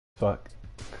Fuck.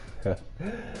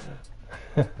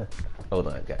 Hold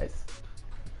on, guys.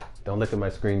 Don't look at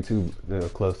my screen too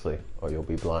closely or you'll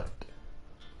be blind.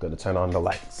 Gonna turn on the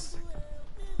lights.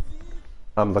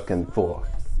 I'm looking for.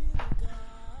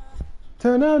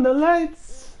 Turn on the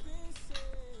lights.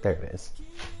 There it is.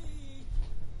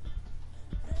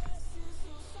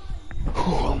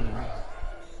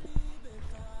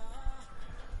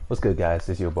 What's good, guys?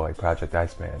 This is your boy Project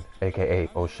Iceman, aka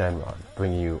Oshenron,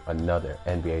 bringing you another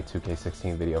NBA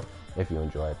 2K16 video. If you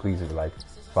enjoy, please leave a like,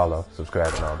 follow,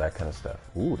 subscribe, and all that kind of stuff.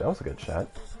 Ooh, that was a good shot.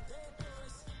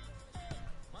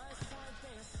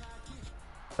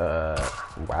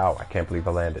 Wow, I can't believe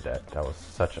I landed that. That was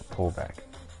such a pullback.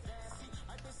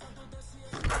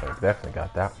 I definitely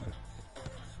got that one.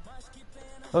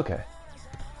 Okay,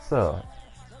 so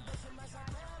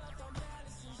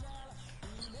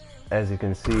as you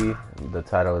can see, the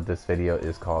title of this video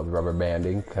is called Rubber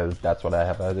Banding because that's what I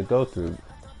have had to go through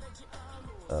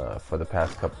for the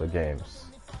past couple of games.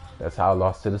 That's how I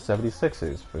lost to the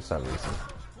 76ers for some reason.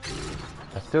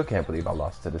 I still can't believe I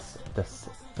lost to the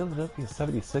Philadelphia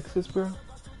 76ers, bro.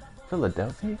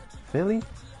 Philadelphia? Philly?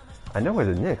 I know we're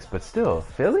the Knicks, but still,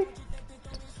 Philly?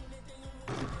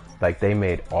 Like, they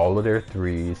made all of their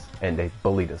threes and they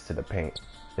bullied us to the paint.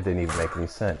 It didn't even make any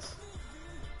sense.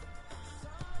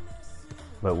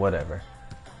 But whatever.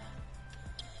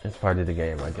 It's part of the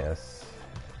game, I guess.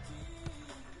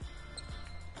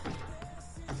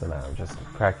 So now I'm just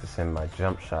practicing my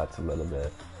jump shots a little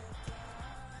bit.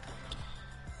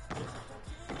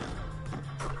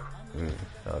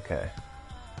 Okay.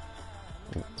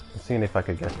 I'm seeing if I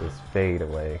could get this fade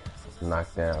away,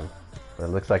 knocked down. But it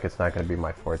looks like it's not going to be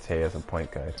my forte as a point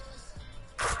guard.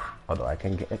 Although I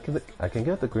can get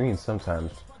the green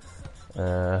sometimes.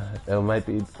 It might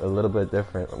be a little bit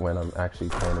different when I'm actually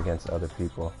playing against other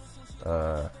people.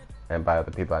 And by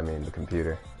other people, I mean the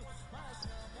computer.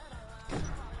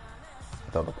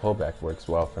 Though the pullback works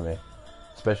well for me,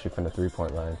 especially from the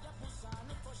three-point line.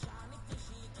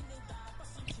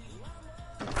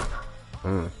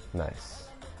 Nice.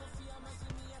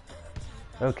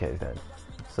 Okay then.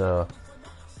 So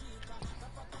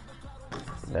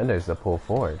then there's the pull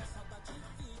forward.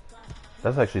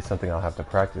 That's actually something I'll have to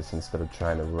practice instead of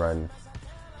trying to run.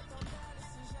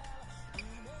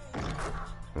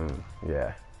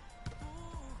 Yeah.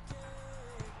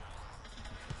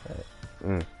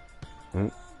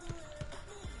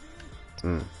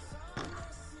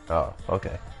 Oh,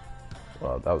 okay.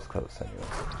 Well, that was close anyway.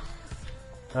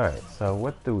 Alright, so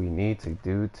what do we need to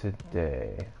do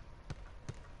today?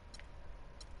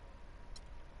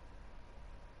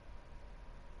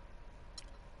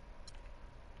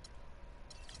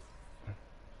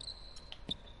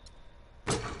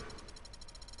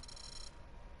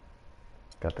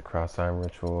 Got the cross arm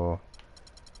ritual.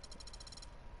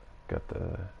 Got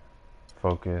the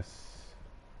focus.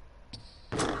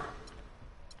 I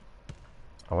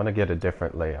want to get a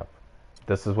different layup.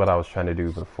 This is what I was trying to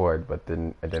do before, but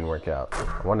it didn't work out.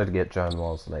 I wanted to get John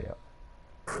Wall's layup.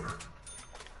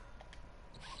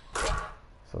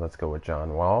 So let's go with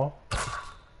John Wall.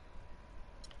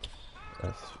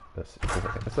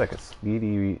 It's like a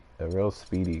real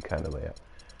speedy kind of layup.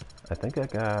 I think I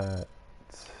got.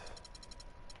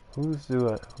 Whose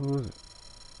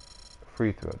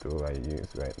free throw do I use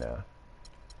right now?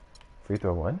 Free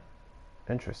throw 1?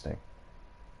 Interesting.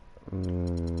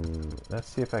 Let's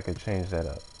see if I can change that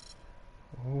up.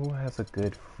 Who has a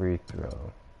good free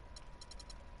throw?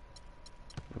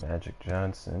 Magic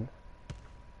Johnson.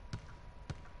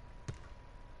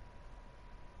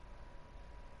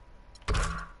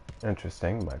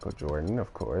 Interesting. Michael Jordan,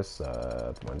 of course.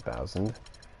 1000.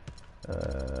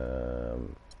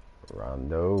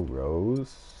 Rondo,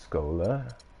 Rose,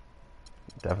 Scola.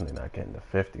 Definitely not getting the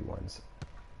 50 ones.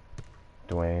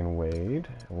 Dwayne Wade,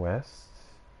 West.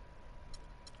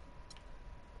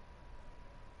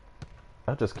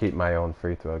 I'll just keep my own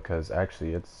free throw because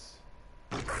actually it's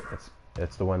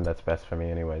the one that's best for me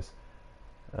anyways.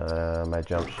 My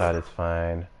jump shot is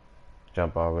fine.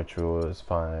 Jump ball ritual is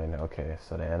fine. Okay,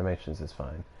 so the animations is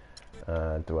fine.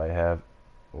 Do I have?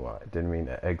 Well, I didn't mean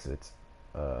to exit.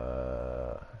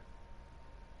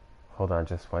 Hold on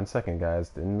just 1 second, guys.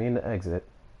 Didn't mean to exit.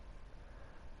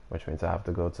 Which means I have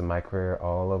to go to my career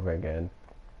all over again.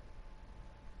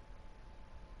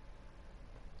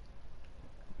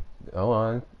 Go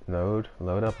on. Load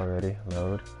up already.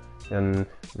 Load. And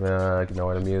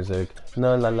ignore the music.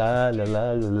 No la la la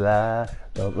la la la.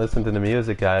 Don't listen to the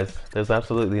music, guys. There's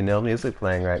absolutely no music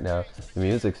playing right now. The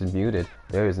music's muted.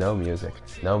 There is no music.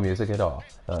 No music at all.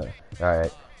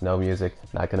 Alright. No music.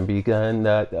 Not gonna be gun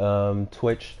that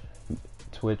Twitch,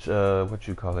 what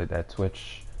you call it? That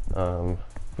Twitch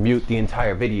mute the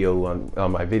entire video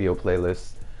on my video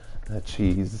playlist.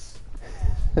 Cheese,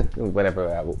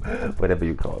 whatever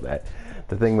you call that.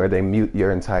 The thing where they mute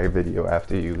your entire video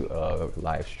after you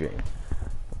live stream.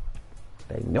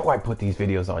 They know I put these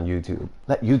videos on YouTube.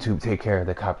 Let YouTube take care of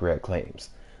the copyright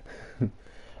claims.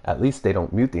 At least they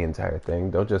don't mute the entire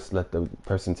thing. They'll just let the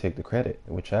person take the credit,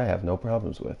 which I have no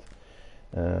problems with.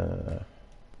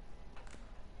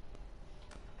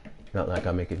 Not like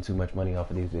I'm making too much money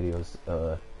off of these videos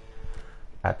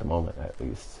at the moment, at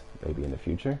least. Maybe in the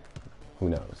future. Who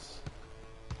knows?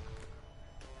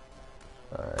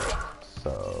 Alright,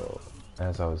 so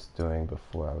as I was doing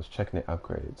before, I was checking the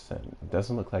upgrades, and it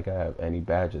doesn't look like I have any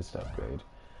badges to upgrade.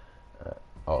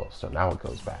 Oh, so now it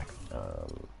goes back.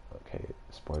 Okay,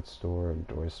 sports store,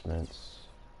 endorsements.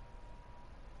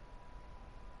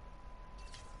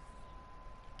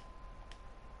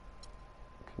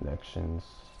 Connections.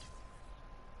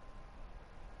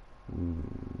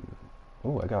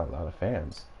 Oh, I got a lot of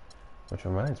fans. Which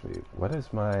reminds me, what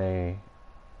is my...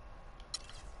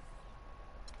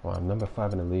 Well, I'm number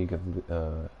 5 in the league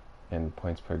of in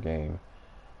points per game.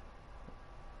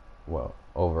 Well,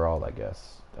 overall, I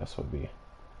guess. That's what would be.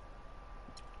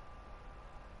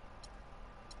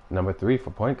 Number 3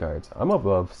 for point guards. I'm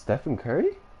above Stephen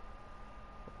Curry?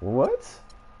 What?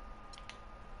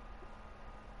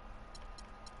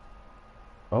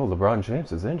 Oh, LeBron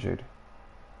James is injured.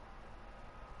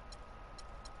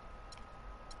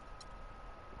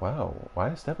 Wow, why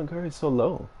is Stephen Curry so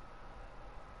low?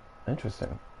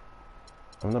 Interesting.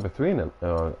 I'm number 3 in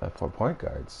for point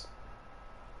guards.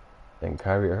 And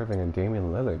Kyrie Irving and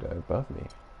Damian Lillard are above me.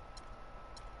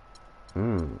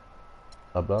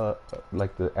 Above,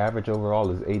 like the average overall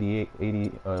is 80,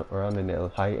 around in the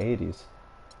high 80s.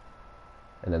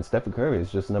 And then Stephen Curry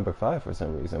is just number 5 for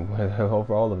some reason, with an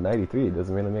overall of 93. It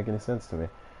doesn't really make any sense to me.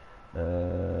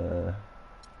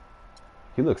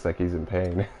 He looks like he's in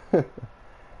pain.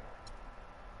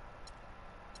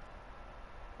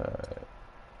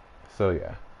 So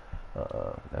yeah,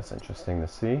 that's interesting to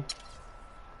see.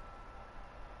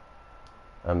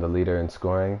 I'm the leader in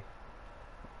scoring.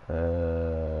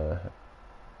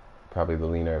 Probably the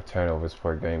leader of turnovers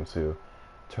per game too.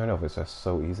 Turnovers are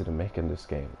so easy to make in this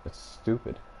game. It's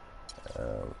stupid.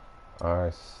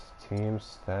 Our team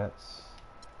stats.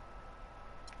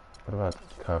 What about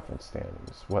conference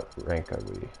standings? What rank are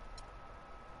we?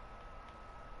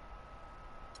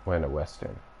 We're in the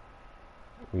Western.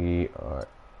 We are...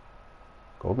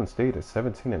 Golden State is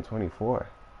 17 and 24.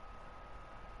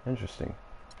 Interesting.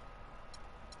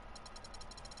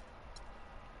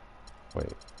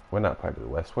 Wait, we're not part of the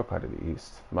West. We're part of the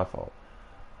East. My fault.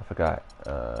 I forgot.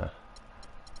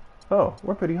 Oh,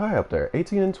 we're pretty high up there.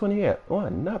 18 and 28.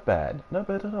 One, not bad. Not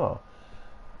bad at all.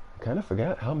 I kind of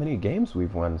forgot how many games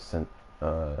we've won since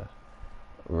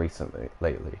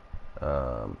lately.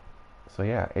 So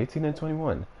yeah, 18 and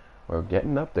 21. We're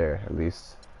getting up there, at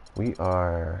least. We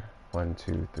are 1,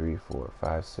 2, 3, 4,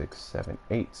 5, 6, 7,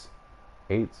 8.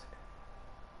 8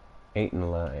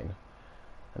 in line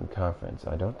in conference.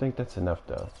 I don't think that's enough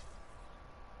though.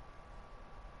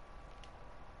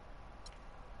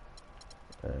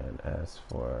 And as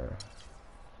for...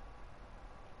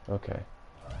 Okay.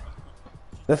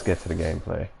 Let's get to the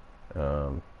gameplay.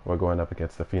 We're going up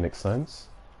against the Phoenix Suns.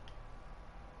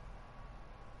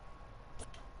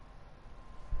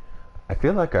 I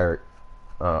feel like our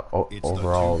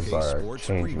overalls are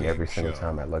changing every single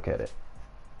time I look at it.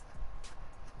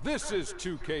 This is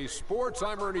 2K Sports.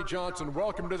 I'm Ernie Johnson.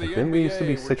 Welcome to the NBA. Didn't we used to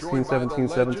be 16, 17,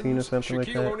 17 or something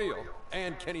like that?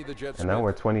 And Kenny the Jet Smith. And now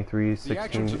we're 23, 16, the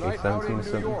action tonight 17 out in or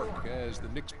something. New York as the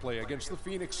Knicks play against the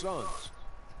Phoenix Suns.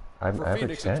 I'm average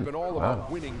Phoenix, 10. it's been all Wow.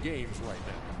 about winning games right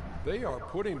now. They are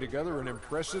putting together an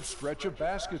impressive stretch of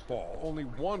basketball. Only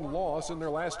one loss in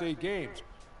their last 8 games.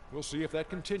 We'll see if that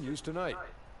continues tonight.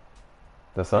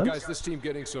 The Suns? Guys, this team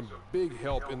getting some big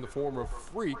help in the form of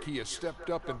Freak. He has stepped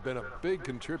up and been a big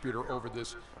contributor over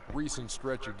this recent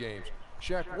stretch of games.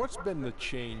 Shaq, what's been the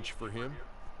change for him?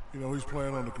 You know, he's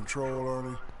playing under control,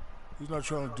 Ernie. He's not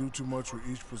trying to do too much with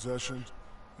each possession.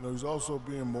 You know, he's also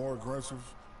being more aggressive,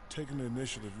 taking the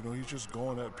initiative. You know, he's just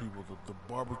going at people. The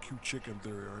barbecue chicken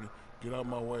theory, Ernie. Get out of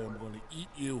my way, I'm going to eat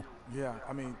you. Yeah,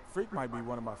 I mean, Freak might be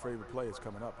one of my favorite players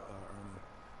coming up, Ernie.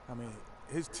 I mean,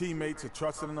 his teammates are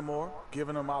trusting him more,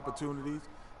 giving him opportunities,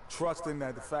 trusting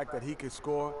that the fact that he can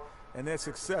score, and their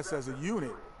success as a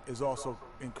unit is also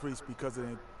increased because of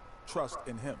their trust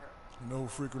in him. You know who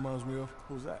Freak reminds me of?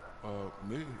 Who's that?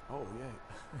 Me. Oh,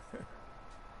 yeah.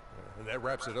 And that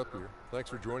wraps it up here. Thanks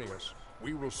for joining us.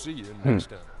 We will see you next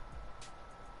time.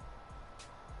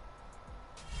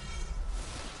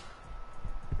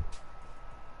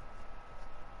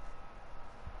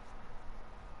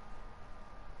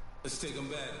 Let's take them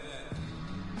back.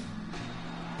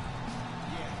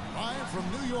 Live from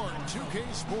New York,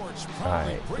 2K Sports.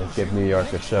 Alright, let's give New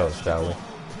York a show, shall we?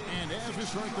 And as we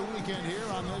start the weekend here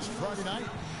on this Friday night,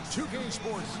 2K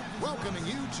Sports welcoming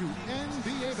you to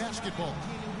NBA basketball.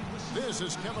 This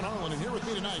is Kevin Harlan, and here with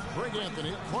me tonight, Greg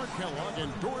Anthony, Clark Kellogg,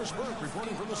 and Doris Burke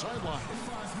reporting from the sideline.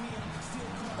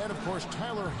 And, of course,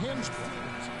 Tyler Hansbrough.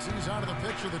 Since he's out of the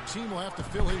picture, the team will have to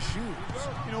fill his shoes.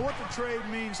 You know, what the trade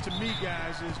means to me,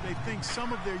 guys, is they think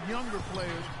some of their younger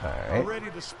players are ready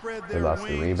to spread their wings. They lost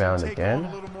the rebound again.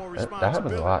 That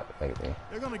happens a lot lately.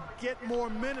 They're going to get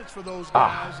more minutes for those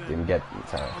guys. Didn't get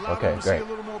time. Okay, great. See a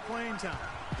little more playing time.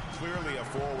 Clearly a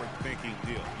forward-thinking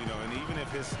deal, you know, and even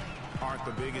if his aren't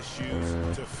the biggest shoes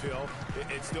to fill,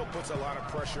 it still puts a lot of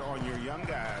pressure on your young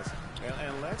guys.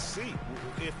 And let's see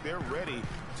if they're ready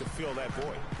to fill that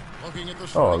void.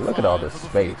 Oh, look at all this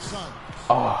space.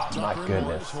 Oh, my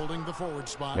goodness.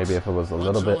 Maybe if it was a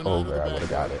little bit over, I would have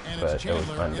got it, but it was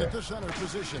under.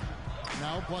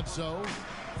 Now Bledsoe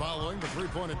following the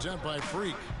three-point attempt by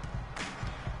Freak.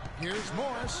 Here's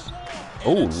Morris.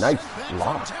 Oh, nice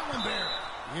block.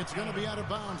 It's going to be out of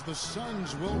bounds. The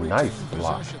Suns will nice retain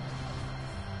block. possession.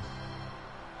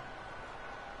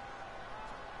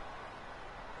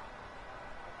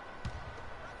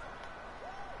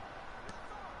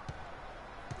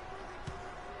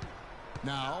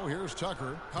 Now, here's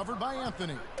Tucker, covered by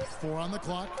Anthony. 4 on the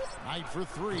clock, Knight for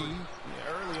 3.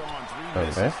 Early on, 3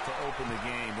 misses to open the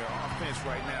game. Their offense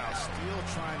right now still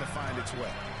trying to find its way.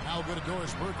 Now go to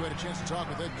Doris Burke, who had a chance to talk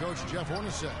with head coach Jeff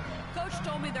Hornacek. Coach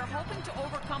told me they're hoping to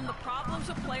overcome the problems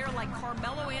a player like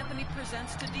Carmelo Anthony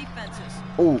presents to defenses.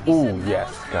 Ooh,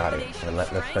 yes, got it. And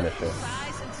let's finish this.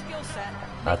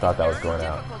 I thought that was going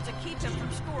out. Difficult to keep him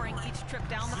from scoring each trip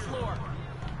down the floor.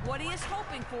 What he is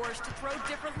hoping for is to throw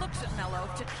different looks at Melo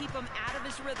to keep him out of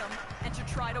his rhythm and to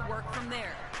try to work from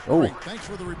there. Oh, thanks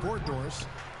for the report, Doris.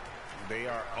 They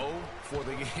are 0 for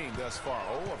the game thus far.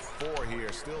 0 of 4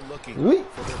 here, still looking for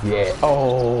their yeah.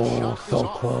 Oh, so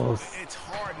close. It's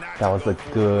hard not that was a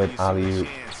good alley-oop.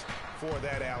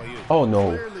 Oh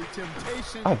no,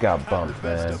 I got bumped,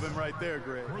 man. Right there,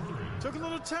 Greg. Took a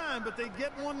little time, but they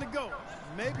get one to go.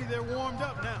 Maybe they're warmed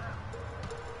up now.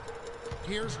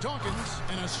 Here's Dawkins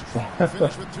and a strong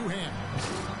finish with 2 hands.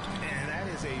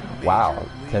 Wow,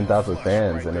 10,000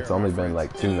 fans, and it's only been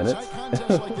like 2 minutes.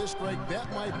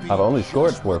 I've only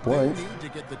scored 4 points.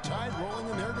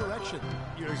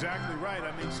 You're exactly right.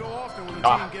 I mean, so often when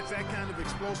a team gets that kind of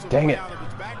explosive play out of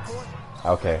its backcourt.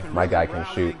 Okay, my guy can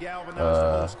shoot.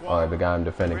 Or the guy I'm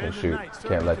defending can shoot.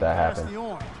 Can't let that happen.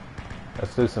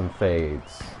 Let's do some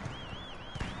fades.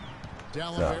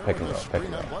 No, pick him up.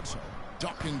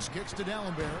 Dawkins kicks to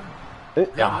Dallenberg.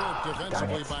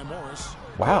 Defensively by Morris.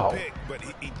 Wow.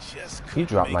 He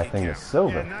dropped my thing to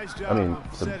silver. I mean,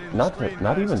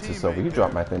 not even to silver. He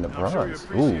dropped my thing to bronze.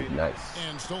 Ooh, nice.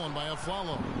 And stolen by a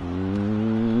follow.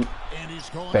 And he's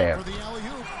going bam. for the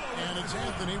alley-oop. And it's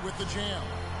Anthony with the jam.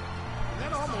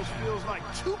 That almost feels like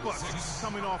 2 buckets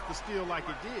coming off the steal like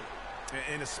it did.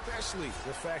 And especially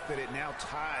the fact that it now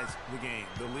ties the game.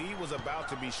 The lead was about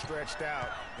to be stretched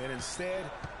out, and instead,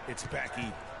 it's back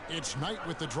even. It's Knight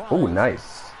with the drive. Oh,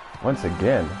 nice. Once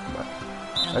again.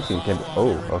 My team came.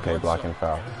 Oh, okay, blocking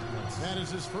foul. That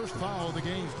is his first foul of the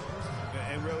game.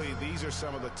 And really, these are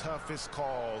some of the toughest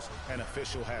calls an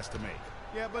official has to make.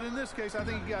 Yeah, but in this case, I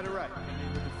think he got it right. I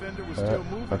mean, the defender was still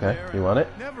moving okay, there. You want it?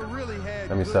 Never really had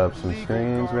Let me set up some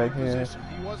screens right here.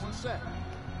 He wasn't set.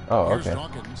 Oh, Here's okay.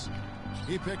 Dawkins.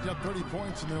 He picked up 30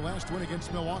 points in their last win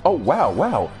against Milwaukee. Oh,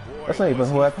 wow. That's not even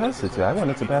who I passed it to. I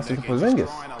wanted to pass it to Porzingis.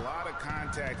 A lot of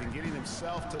contact and getting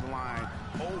himself to the line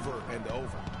over and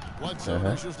over.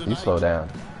 You slow down.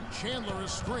 Chandler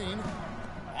is screen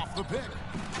off the pick.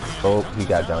 Oh, he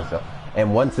got dunked up.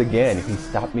 And once again, he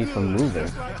stopped me from moving.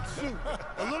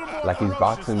 Like he's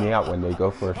boxing me out when they go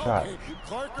for a shot.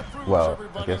 Well,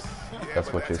 I guess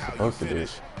that's what you're supposed to do.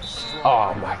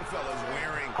 Oh my.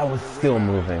 I was still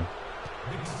moving.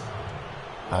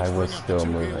 I was still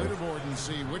moving.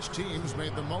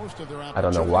 I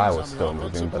don't know why I was still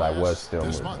moving, but I was still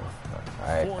moving.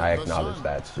 I acknowledge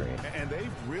that screen. And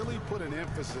they've really put an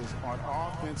emphasis on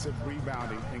offensive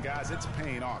rebounding. And guys, it's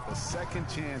paying off. The second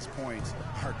chance points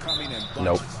are coming in bunches.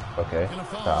 Nope. Okay.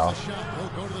 Foul. I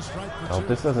hope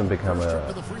this doesn't become a...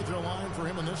 And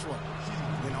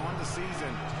on the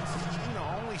season,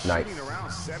 only shooting around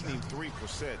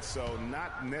 73%, so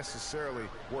not necessarily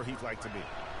where he'd like to be.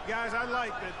 Guys, I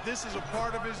like that this is a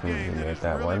part of his game. He made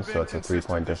that really one, so it's a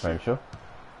 3-point differential.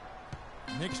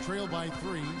 Knicks trail by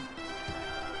 3.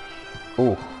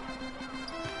 Ooh.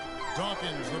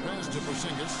 Dawkins, the pass to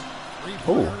Porzingis.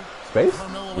 Ooh, space?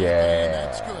 Yeah.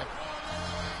 That's good.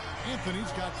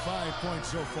 Anthony's got 5 points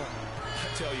so far.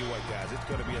 I tell you what, guys, it's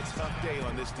going to be a tough day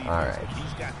on this defense. All right. But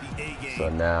he's got the A game. So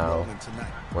now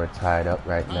we're tied up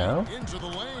right now. Into the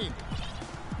lane.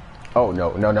 Oh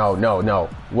no, no, no, no, no!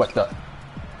 What the?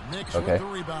 Knicks Okay. with the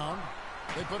rebound.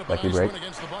 They put up a Lucky nice break. win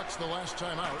against the Bucks the last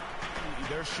time out.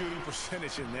 Their shooting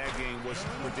percentage in that game was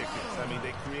ridiculous. I mean,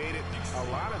 they created a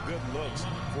lot of good looks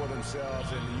for themselves,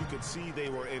 and you could see they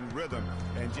were in rhythm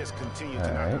and just continued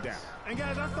to knock it down. And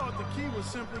guys, I thought the key was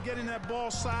simply getting that ball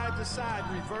side to side,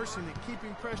 reversing it,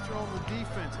 keeping pressure on the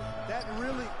defense. That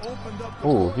really opened up the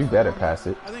Ooh, you better pass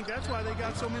it. I think that's why they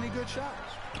got so many good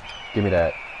shots. Give me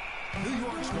that. New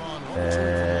York's gone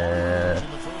And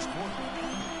in the first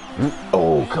quarter.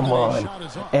 oh, come on,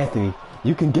 Anthony,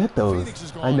 you can get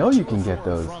those. I know you can get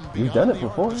those. You've done it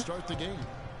before.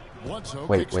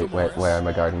 Wait, where am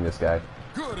I guarding this guy?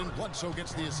 Good, and Bledsoe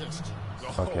gets the assist.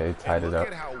 Okay, tied it up.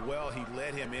 Look at how well he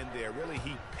led him in there. Really,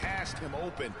 he passed him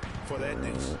open for that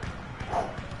deuce.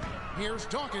 Here's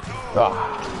Dawkins.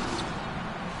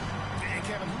 And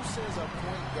Kevin, who says a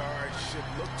point guard should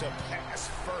look to pass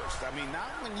first? I mean,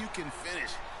 not when you can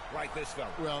finish like this fella.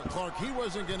 Well, Clark, he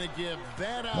wasn't going to give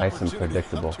that Nice and opportunity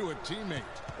predictable. up to a teammate.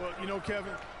 Well, you know,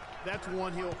 Kevin, that's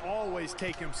one he'll always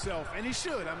take himself, and he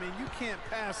should. I mean, you can't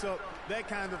pass up that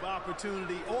kind of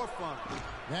opportunity or fun.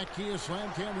 That Kia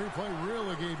Slam Cam replay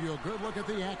really gave you a good look at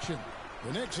the action.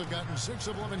 The Knicks have gotten 6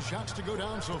 of 11 shots to go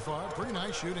down so far. Pretty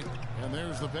nice shooting. And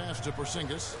there's the pass to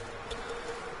Porzingis.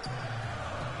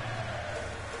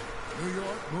 New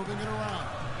York moving it around.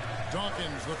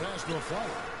 Dawkins, the pass to Aflalo.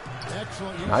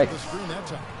 Excellent use of the screen that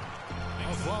time.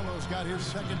 Aflalo's got his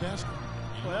second basket.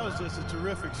 Well, that was just a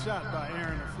terrific shot by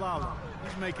Aaron Aflalo.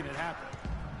 He's making it happen.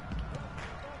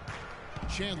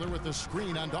 Chandler with the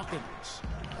screen on Dawkins.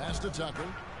 Pass to Tucker.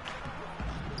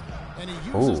 And he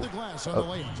uses the glass on the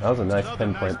lane. That was a nice Another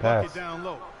pinpoint nice pass. bucket down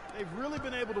low. They've really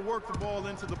been able to work the ball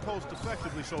into the post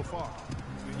effectively so far.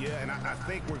 Yeah, and I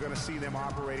think we're going to see them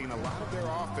operating a lot of their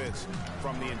offense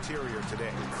from the interior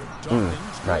today.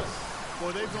 Nice.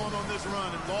 Boy, they've gone on this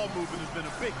run, and ball movement has been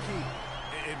a big key.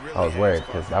 Really I was worried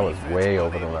because that was way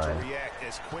over the line.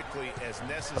 As quickly as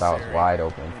necessary but I was wide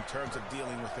open. in terms of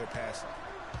dealing with their passing.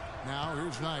 Now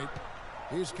here's Knight.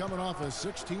 He's coming off a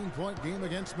 16-point game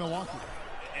against Milwaukee.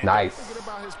 And nice. Don't forget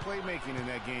about his playmaking in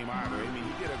that game either. I mean,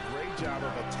 he did a great job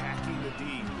of attacking the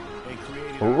D and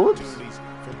creating opportunities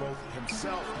for both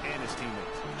himself and his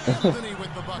teammates. Anthony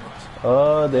with the bucket.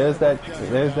 Oh, there's that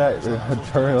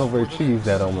turnover cheese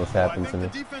that almost happened to me.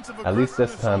 At least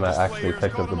this time I actually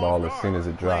picked up the ball as soon as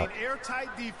it dropped,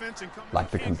 like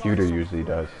the computer usually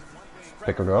does.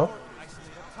 Pick and roll.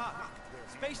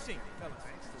 Spacing,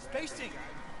 spacing.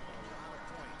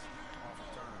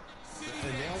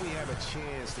 And now we have a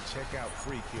chance to check out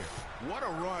Freak here. What a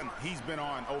run he's been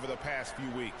on over the past few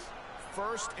weeks.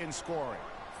 First in scoring,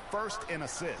 first in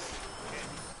assists.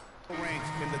 Ranked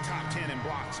in the top 10 in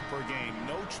blocks per game.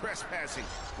 No trespassing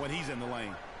when he's in the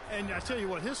lane. And I tell you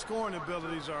what, his scoring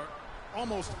abilities are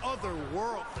almost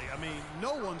otherworldly. I mean,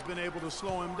 no one's been able to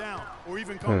slow him down or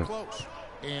even come close.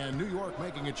 And New York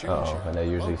making a change. Oh, and they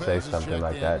usually say something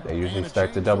like that. They usually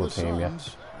start to double team, yeah.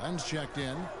 Len's checked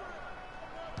in.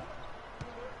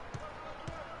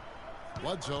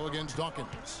 Bledsoe against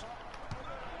Dawkins.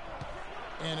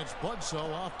 And it's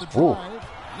Bledsoe off the drive.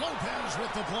 Lopez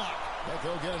with the block. But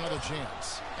they'll get another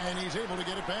chance. And he's able to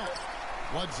get it back.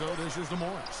 Bledsoe dishes to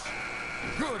Morris.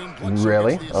 Good, and Bledsoe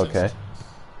really? gets the assist. Okay.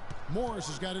 Morris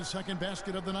has got his second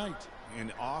basket of the night.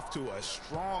 And off to a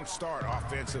strong start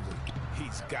offensively.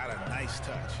 He's got a nice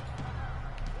touch.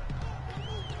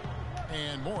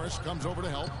 And Morris comes over to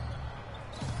help.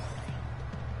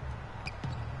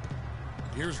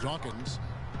 Here's Dawkins.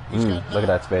 Look at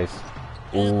that space.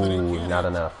 Ooh, not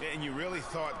enough. And you really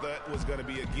thought that was going to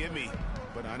be a gimme,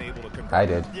 but unable to convert. I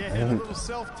did. Yeah, a little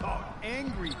self-talk,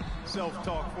 angry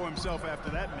self-talk for himself after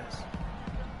that miss.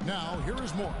 Now, here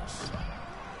is Morris.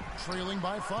 Trailing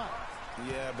by 5.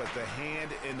 Yeah, but the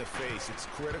hand in the face, it's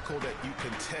critical that you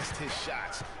contest his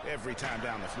shots every time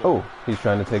down the floor. Oh, he's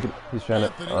trying to take it. He's trying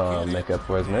to make up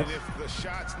for his miss. And if the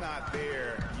shot's not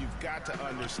there, you've got to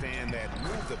understand that.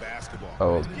 Move the basketball.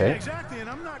 Okay. Yeah, exactly, and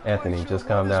I'm not Anthony, quite sure just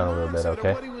calm down a little bit,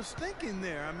 okay? what he was thinking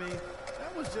there. I mean,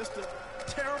 that was just a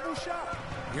terrible shot.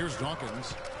 Here's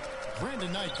Dawkins.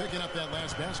 Brandon Knight picking up that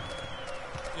last basket.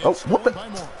 Oh, what the?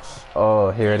 Oh,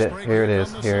 here it is. Here it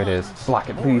is. Here it is. Block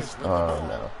it, please. Oh,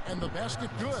 no. And the basket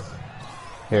good.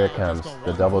 Here it comes.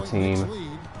 The double team.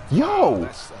 Yo!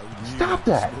 Stop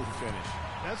that.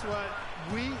 That's why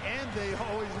we and they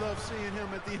always love seeing him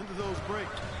at the end of those breaks.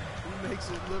 He makes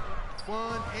it look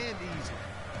fun and easy.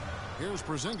 Here's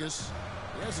Porzingis.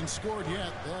 He hasn't scored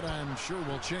yet. That I'm sure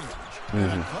will change. Mm-hmm.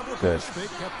 And a clever pass fake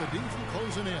kept the D from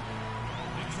closing in.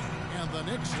 And the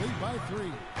Knicks lead by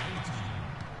 3.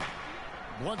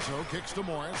 Bledsoe kicks to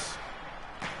Morris.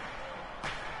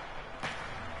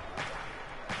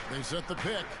 They set the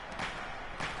pick.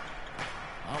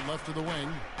 Out left to the wing.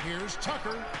 Here's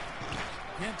Tucker.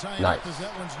 Can't tie it up because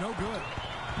that one's no good.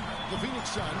 The Phoenix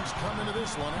Suns come into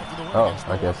this one after the win against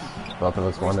I guess both of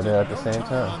us wanted it at the same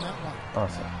time.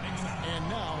 Awesome. And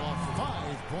now a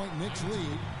 5-point Knicks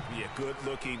lead. Yeah,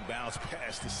 good-looking bounce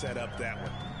pass to set up that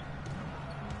one.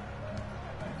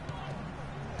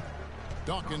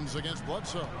 Dawkins against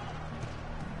Bledsoe.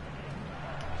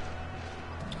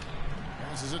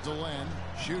 Passes it to Len.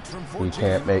 Shoots from 14. He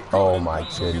can't make. Oh my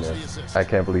goodness! I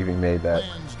can't believe he made that.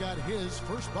 Len's got his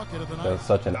first bucket of the night. That was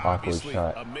such an awkward Obviously,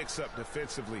 shot. a mix-up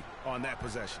defensively on that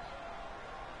possession.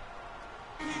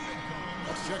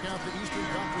 Let's check out the Eastern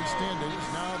Conference standings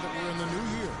now that we're in the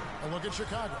new year. And look at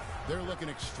Chicago. They're looking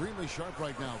extremely sharp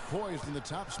right now, poised in the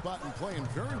top spot and playing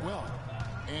very well.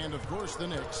 And, of course, the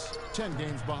Knicks, 10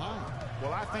 games behind.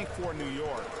 Well, I think for New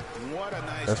York, what a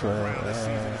nice turnaround this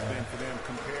season has been for them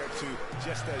compared to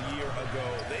just a year ago.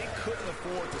 They couldn't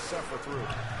afford to suffer through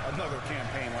another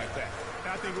campaign like that.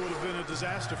 I think it would have been a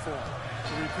disaster for them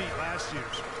to repeat last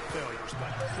year's failures.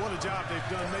 But what a job they've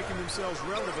done making themselves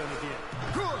relevant again.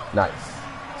 Good. Nice.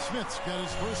 Smith's got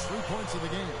his first 3 points of the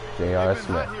game. J.R. They've been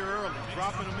Smith. hot here early,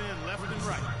 dropping them in left and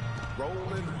right.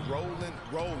 Rolling, rolling,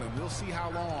 rolling. We'll see how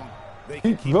long they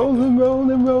can keep Rolling,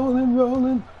 rolling, rolling,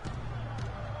 rolling.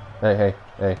 Hey,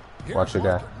 Here's watch your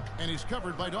guy. Walker, and he's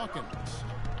covered by Dawkins.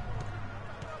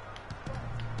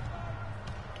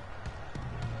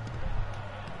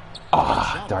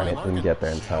 Ah, darn it, didn't get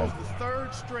there in time. The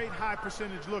third straight high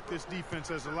percentage look this defense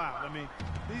has allowed. I mean,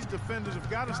 these defenders have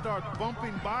got to start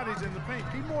bumping bodies in the paint.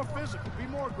 Be more physical, be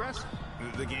more aggressive.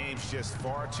 The game's just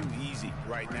far too easy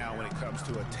right now when it comes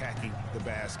to attacking the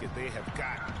basket. They have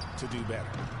got to do better.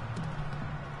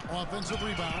 Offensive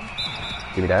rebound.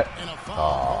 Give me that. And a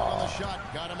foul on the shot.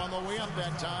 Got him on the way up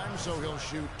that time, so he'll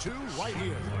shoot 2 right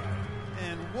here.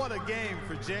 And what a game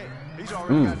for Jay. He's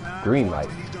already got 9 green points,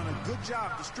 light. and he's done a good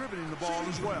job distributing the ball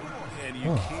as well. And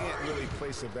you can't really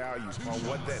place a value on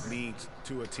what that means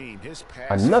to a team. His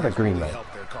pass Another has green really light.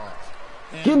 helped their cause.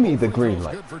 Give me the green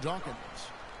light. Good for Dawkins.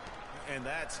 And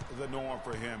that's the norm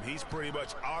for him. He's pretty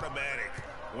much automatic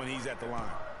when he's at the line.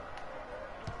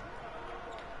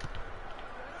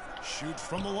 Shoots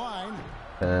from the line.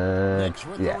 Yes.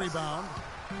 The rebound.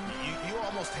 You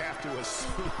almost have to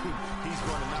assume he's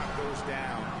going to knock those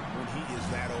down when he is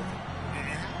that open. And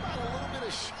how about a little bit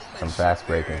of showmanship I'm fast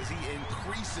breaking. as he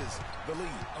increases the lead?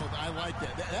 Oh, I like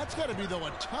that. That's got to be, though,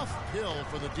 a tough pill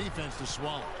for the defense to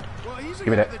swallow. Well, he's a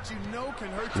Give me guy that. that you know can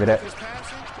hurt Give you me with that. his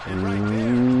passing. And right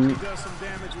there, he does some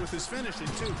damage with his finishing,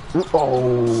 too.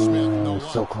 Oh,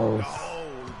 so close. Oh,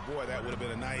 boy, that would have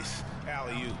been a nice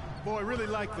alley-oop. Boy, really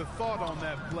liked the thought on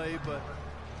that play, but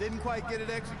didn't quite get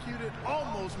it executed.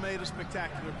 Almost made a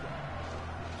spectacular play.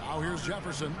 Now here's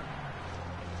Jefferson.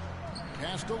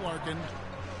 Pass to Larkin.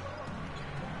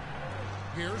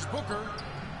 Here's Booker.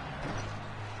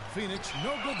 Phoenix,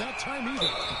 no good that time either.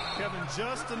 Kevin,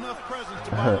 just enough presence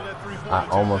to bottle that three-pointer. I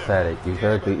almost had it. You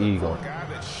heard the eagle. Guy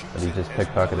that shoots But he it just as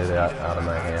pickpocketed it well as out of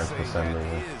my he hands does. for some That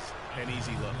reason. is an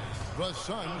easy look. The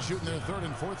Suns shooting their 3rd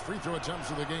and 4th free throw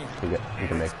attempts of the game. He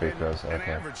can make free throws. An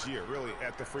Okay. average year, really,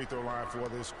 at the free throw line for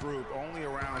this group, only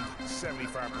around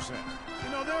 75%.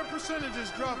 You know, their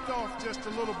percentages dropped off just a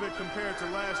little bit compared to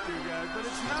last year, guys, but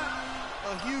it's not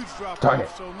a huge Darn it.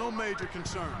 drop-off, so no major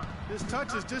concern. His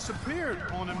touch has disappeared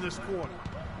on him this quarter.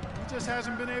 He just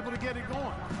hasn't been able to get it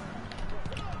going.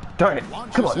 Darn it.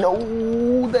 Come on.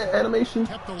 No, the animation.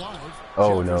 Kept alive.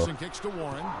 Oh, no. Jefferson kicks to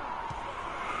Warren.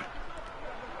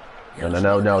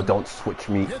 No. Don't switch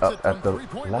me up at the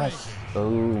last. Oh,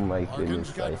 my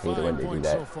goodness. I hate it when they do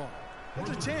that. So far. There's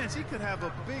a chance he could have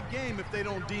a big game if they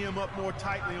don't D him up more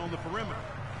tightly on the perimeter.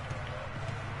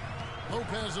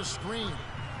 Lopez a screen.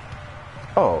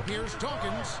 Oh, Here's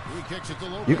Dawkins. He kicks it to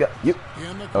Lopez. you got you.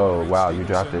 In the Oh, corner, wow, you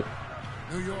Stevenson. dropped it.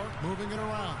 New York moving it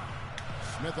around.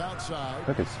 Smith outside.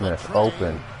 Look at Smith, A tray. open.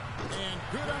 And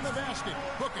good on the basket.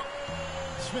 Book it.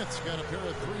 Smith's got a pair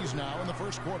of threes now in the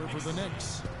first quarter for the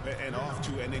Knicks. And off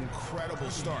to an incredible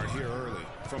start here early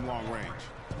from long range.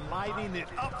 Lighting it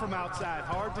up from outside.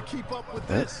 Hard to keep up with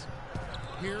this.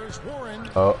 Here's Warren.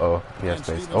 Oh, he has And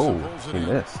space. Stevenson Oh, rolls it he in.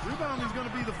 missed. Rebounding's going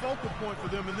to be the focal point for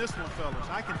them in this one, fellas.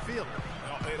 I can feel it.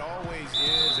 Well, it always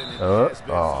is, and it Oh, has been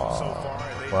so far.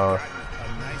 They've well.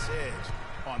 gotten a nice edge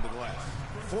on the glass.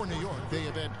 For New York, they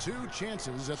have had 2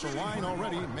 chances at the line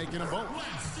already, making them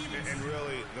both. And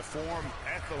really, the form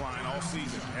at the line all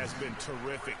season has been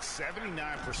terrific.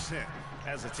 79%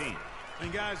 as a team.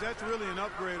 And guys, that's really an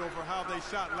upgrade over how they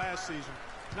shot last season.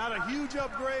 Not a huge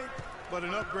upgrade, but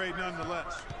an upgrade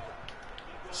nonetheless.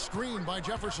 Screen by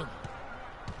Jefferson.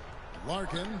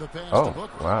 Larkin, the pass to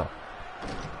Booker. Oh, wow.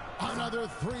 Another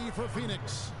 3 for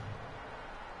Phoenix.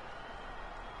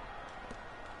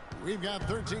 We've got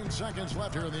 13 seconds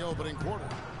left here in the opening quarter.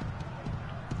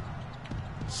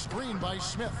 Screen by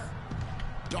Smith.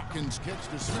 Dawkins kicks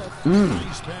to Smith.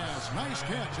 Nice pass, nice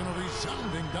catch, and a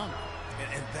resounding dunk.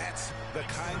 And that's the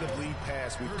kind of lead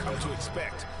pass we've come to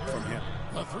expect from him.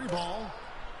 A 3-ball.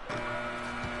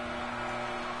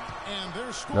 And they're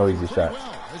No scoring easy pretty shots.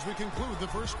 well as we conclude the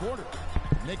first quarter.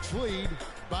 Knicks lead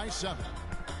by 7.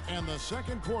 And the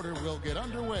second quarter will get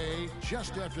underway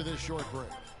just after this short break.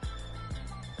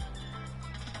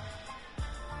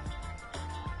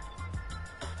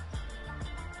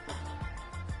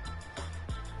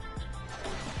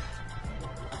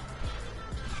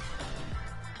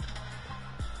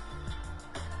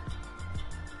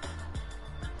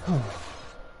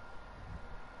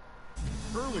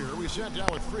 Earlier, we sat down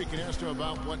with Freak and asked him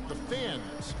about what the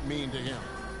fans mean to him.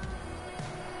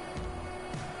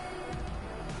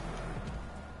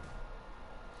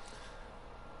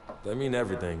 They mean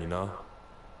everything, you know.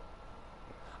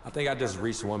 I think I just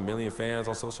reached 1 million fans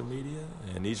on social media,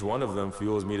 and each one of them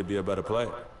fuels me to be a better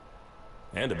player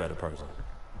and a better person.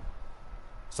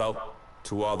 So,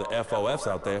 to all the FOFs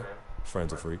out there,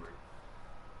 friends of Freak,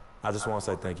 I just want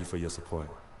to say thank you for your support.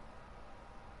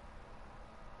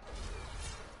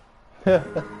 Clark,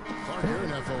 you're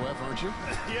an FOF, aren't you?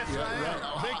 Yes,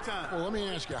 I am. Big time. Well, let me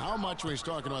ask you, how much, when he's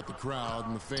talking about the crowd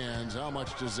and the fans, how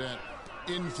much does that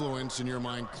influence, in your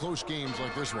mind, close games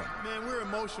like this one? Man, we're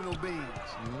emotional beings.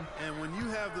 And when you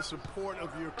have the support of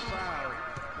your crowd,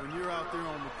 when you're out there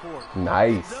on the court,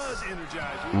 Nice. it does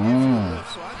energize you. It gives you a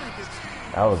lift. So I think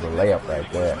it's... That was a layup right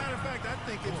As a there. matter of fact, I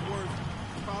think it's worth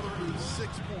probably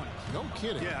 6 points. No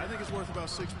kidding. Yeah, I think it's worth about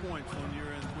 6 points when you're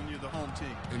the home team.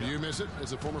 And do you miss it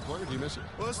as a former player? Do you miss it?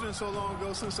 Well, it's been so long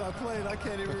ago since I played, I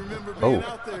can't even remember being Oh.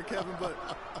 out there, Kevin, but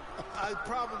I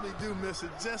probably do miss it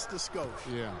just a skosh.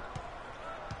 Yeah.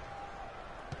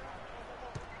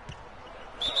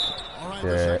 All right, Yeah.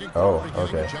 the second Oh, quarter beginning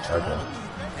okay, in just a okay. moment.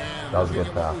 And That was a looking good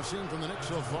at what foul. we've seen from the Knicks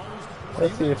so far, what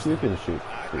Let's do see you if you can shoot.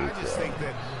 I just think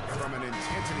that from an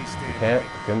intensity standpoint, can't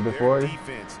come before their you?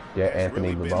 defense Yeah, has Anthony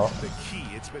really the ball. been the key.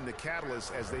 It's been the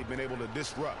catalyst as they've been able to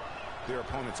disrupt their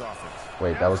opponent's offense.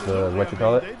 Wait, that was the, Absolutely. what you I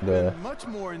call mean, it? They've The been much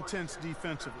more intense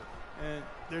defensively. And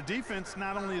their defense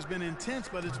not only has been intense,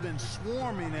 but it's been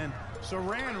swarming and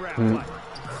saran wrap like.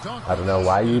 I don't know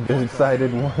why you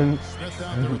decided one Smith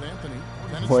out there with Anthony.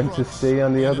 Then it's one to Brooks. stay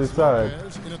on the And other it's side.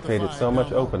 Lopez in at the Made it 5 so much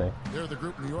down low. opening. They're the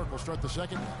group. New York will start the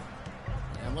second.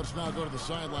 And let's now go to the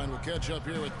sideline. We'll catch up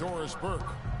here with Doris Burke.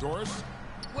 Doris?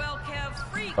 Well, Kev,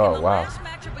 Freak Oh, in the wow. last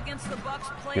matchup against the Bucks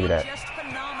Give me played that. just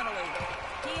phenomenally.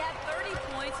 He had 30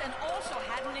 points and also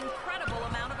had an incredible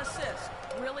amount of assists,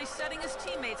 really setting his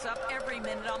teammates up every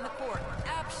minute on the court.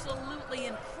 Absolutely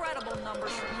incredible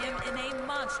numbers from him in a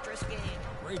monstrous game.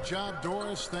 Great job,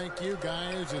 Doris. Thank you,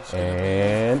 guys. It's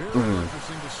And, going to be very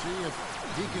interesting to see if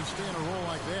he can stay in a role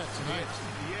like that tonight.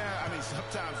 Yeah, I mean,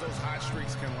 sometimes those hot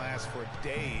streaks can last for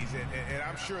days, and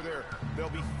I'm sure they'll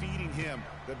be feeding him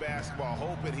the basketball,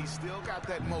 hoping he's still got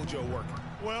that mojo working.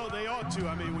 Well, they ought to.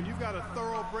 I mean, when you've got a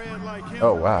thoroughbred like him,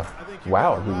 Oh, wow. I think you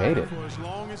Wow, gotta he ride made him it. for as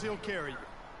long as he'll carry you.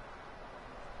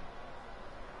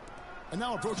 And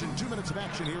now approaching 2 minutes of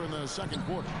action here in the second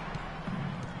quarter.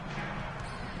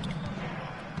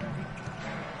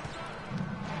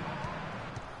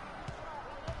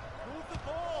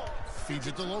 Feeds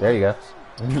it to Lopez. There you go.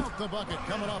 Count the bucket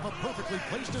coming off a perfectly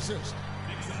placed assist.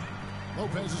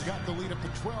 Lopez has got the lead up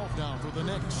to 12 now for the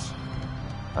Knicks.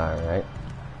 All right.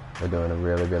 We're doing a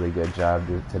really, really good job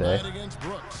today. Right against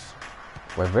Brooks.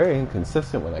 We're very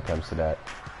inconsistent when it comes to that.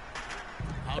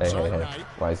 Hey, Outside hey, hey. Knight.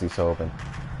 Why is he so open?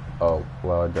 Oh,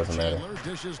 well, it doesn't matter. Chandler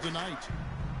dishes to Knight.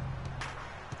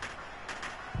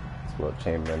 It's Will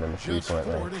Chamberlain in the Just 3-point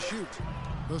 4 line. to shoot.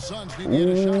 The Suns need to get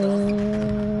a shot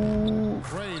off. Ooh.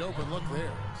 Great open look there.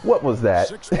 What was that?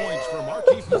 6 points for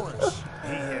Markieff Morris. He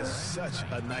has such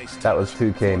a nice That was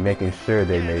 2K making sure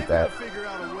they made that. Figure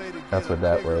out a way to That's get what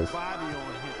that a bigger was. body on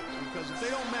him, because if they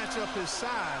don't match up his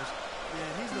size,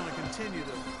 then he's going to continue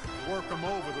to work him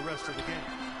over the rest of the game.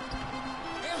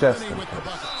 Just Anthony with the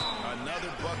bucket. Another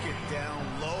bucket down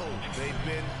low. They've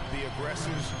been the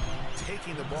aggressors,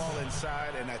 taking the ball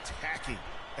inside and attacking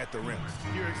at the rim.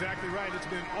 You're exactly right. It's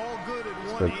been all good at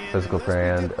one The end. physical And let's be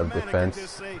brand of diplomatic and defense,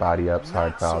 just say body ups,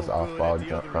 hard not so fouls, off good ball, at the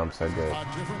jump other pumps are good. A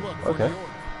different look for Okay. New York.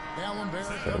 Allen Barrett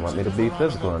So they comes want me in to for be Ronald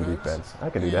physical on Lopez. defense. I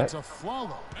can do And that. it's a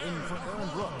follow in for Aaron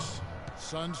Brooks.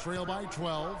 Suns trail by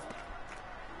 12.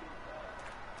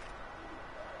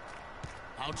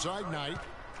 Outside Knight.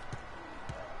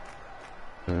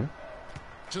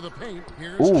 To the paint.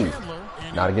 Here's Ooh. Chandler.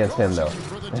 And Not he against him, goes though. in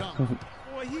for the dunk.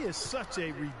 Boy, he is such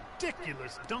a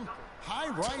ridiculous dunker. High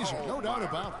riser, no doubt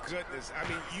about it. Goodness, I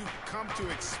mean, you come to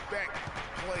expect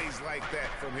plays like that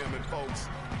from him, and folks,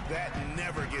 that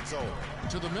never gets old.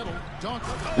 To the middle, dunk.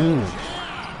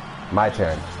 My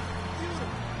turn.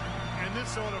 And this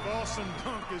sort of awesome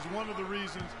dunk is one of the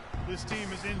reasons this team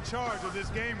is in charge of this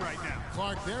game right now.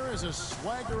 Clark, there is a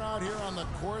swagger out here on the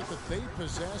court that they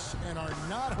possess and are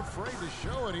not afraid to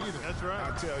show it either. That's right.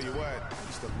 I'll tell you what, I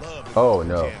used to love it. Oh,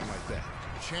 no. Jam like that.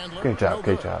 Chandler, Great job, no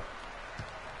great good. job.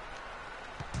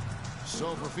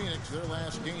 So for Phoenix, their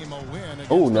last game, a win.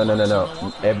 Oh, no, no, no, no.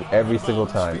 Milwaukee. Every single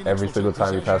time. Phoenix Every will single take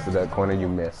time you possession. pass to that corner, you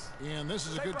miss. And this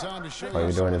is a good time to show All you're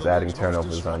you doing some is of the adding most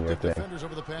turnovers on your disruptive thing. defenders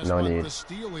over the past No month, need. the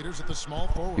steal leaders at the small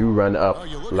forward. You run up Oh,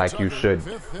 you look like at you Tucker, should.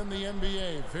 fifth in the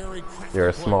NBA, very quickly You're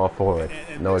a played. small forward.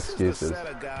 And No this is the excuses. set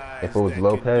of guys If it was that can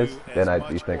Lopez, do then as I'd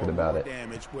be much thinking or about more it.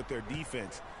 damage with their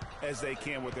defense as they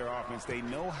can with their offense. They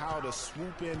know how to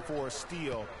swoop in for a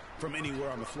steal from anywhere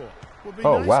on the floor. Would be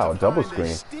Oh, nice wow, to double find a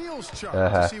screen. steals chart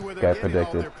Uh-huh, to see where they're got getting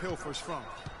predicted. all their pilfers from.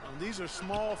 These are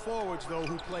small forwards, though,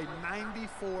 who play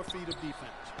 94 feet of defense.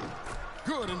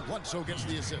 Good, and Bledsoe gets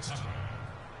the assist.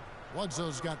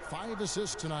 Bledsoe's got 5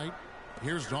 assists tonight.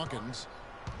 Here's Dawkins.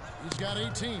 He's got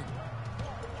 18.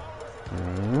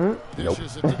 Nope.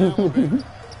 Dishes it to Allen.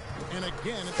 And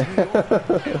again, it's New York.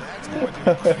 And that's going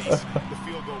to increase the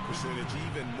field goal percentage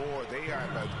even more. They are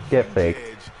a Get huge faked.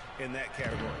 edge in that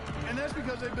category. And that's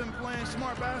because they've been playing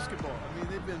smart basketball. I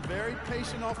mean, they've been very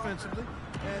patient offensively,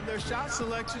 and their shot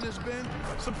selection has been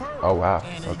superb. Oh, wow.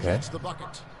 And he Okay. gets the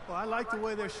bucket. Well, I like the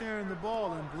way they're sharing the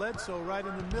ball, and Bledsoe right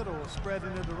in the middle,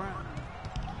 spreading it around.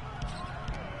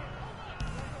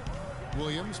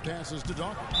 Williams passes to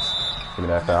Dawkins. Give me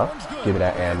that foul. Give me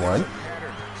that and one.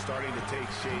 Pattern starting to take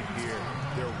shape here.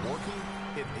 They're working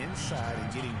it inside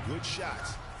and getting good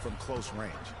shots from close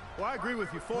range. Well, I agree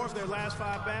with you. 4 of their last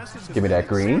 5 baskets. Give me that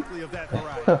green. Exactly of that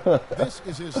variety. This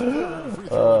is his third free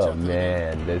throw Oh, attempt of the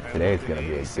game. man. Today's going to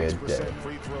be a good 86% day.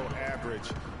 free throw average.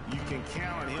 You can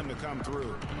count on him to come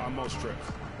through on most trips.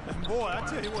 And boy, I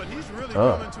tell you what, he's really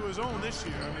coming to his own this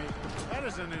year. I mean, that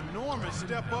is an enormous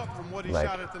step up from what he Like-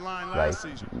 shot at the line like, last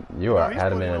season. you are he's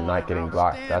adamant putting and on not an getting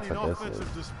blocked. That's what outstanding this is.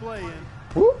 offensive display, and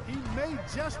Woo. he may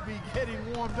just be getting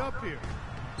warmed up here.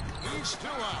 He's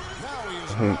still out. Now he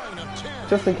is 9 of 10.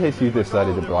 Just in case you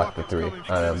decided to block the three,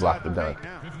 block the dunk.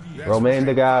 Romain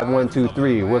the God 1 2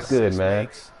 3. What's good, man?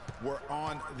 We're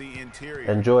on the interior.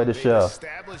 Enjoy the They've show.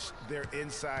 established their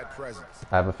inside presence.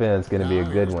 I have a feeling it's going to be a Now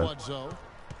good here's one. Bledsoe.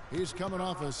 He's coming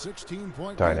off a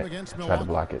 16-point Darn game it. against Tried to Milwaukee.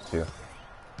 block it, too.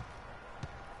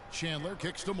 Chandler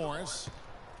kicks to Morris.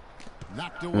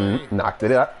 Knocked away. Knocked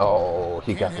it out. Oh,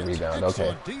 he got the Can't hit. rebound. Okay.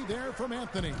 Excellent D there from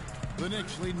Anthony. The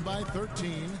Knicks leading by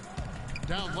 13.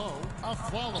 Down low, a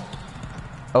follow.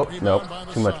 Oh, Rebound nope. by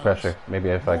the Too much Suns. pressure. Maybe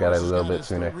if I got it a Morris has little got bit his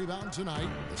third sooner. Rebound tonight.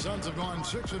 The Suns have gone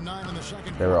 6 of 9 in the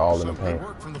second. They were all in the Some good paint.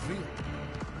 work from the field.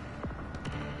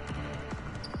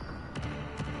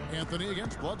 Anthony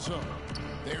against Bledsoe.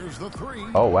 There's the 3.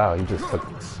 Oh, wow. He just took.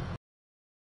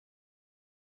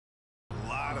 A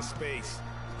lot of space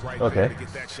right Okay. there to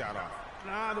get that shot off.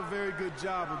 Not a very good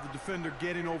job of the defender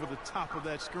getting over the top of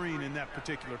that screen in that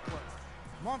particular play.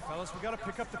 Come on, fellas, we got to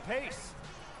pick up the pace.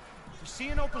 If we see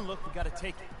an open look, we got to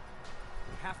take it.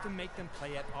 We have to make them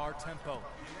play at our tempo.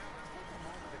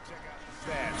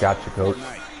 Gotcha, coach.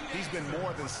 Tonight. He's been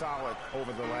more than solid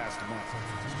over the last month.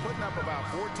 He's putting up about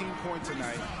 14 points a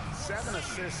night, 7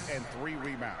 assists, and 3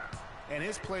 rebounds. And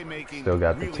his playmaking Still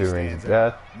got the really 2 rings stands of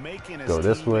death. out, making his Go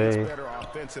this teammates way. better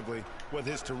offensively with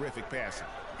his terrific passing.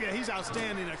 Yeah, he's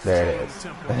outstanding at There it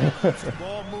controlling the tempo.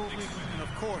 Ball movement, and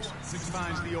of course,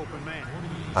 finds the open man.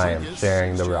 I am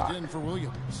sharing the rock. In for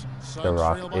Williams. The Suns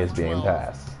rock trail by is being 12.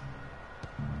 passed.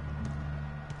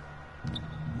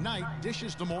 Knight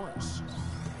dishes to Morris.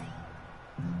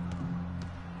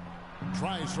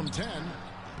 Tries from 10.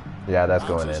 Yeah, that's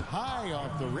going Bounces in. high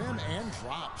off the rim and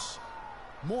drops.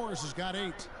 Morris has got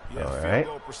 8. Yeah, All field right.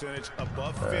 goal percentage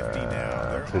above 50 now.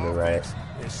 Their to the right. offense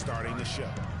is starting to show.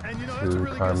 And you know, that's a To really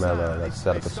good Carmelo. sign. Let's They-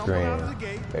 set up they a stumbled out of the screen.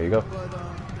 gate, There you go. but,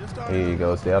 they're starting He to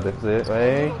goes the other get a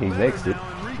way. little He better makes it. now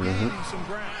and regaining some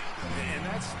ground. And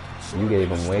that's You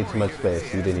gave him way too much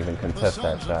space. You didn't even The contest that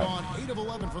Suns have shot. gone 8 of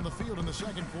 11 from the field in the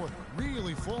second quarter.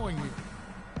 Really flowing here.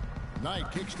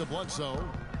 Knight kicks to Bledsoe.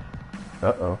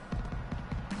 Uh-oh.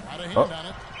 Got a hand on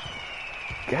it.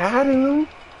 Got him.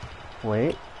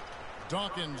 Wait.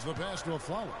 Dawkins, the pass to a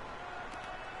Flower.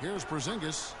 Here's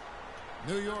Porzingis.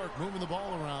 New York moving the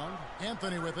ball around.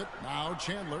 Anthony with it. Now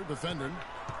Chandler defending.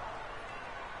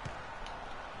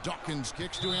 Dawkins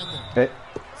kicks to Anthony. Hey.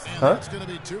 Huh? It's going to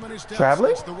be too many steps.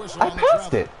 Traveling? I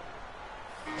passed it.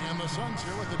 And the Suns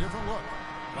here with a different look.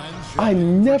 I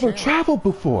never traveled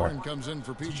before. Comes in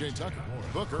for PJ Tucker.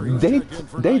 Booker,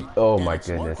 They, oh my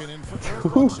goodness.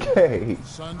 2K.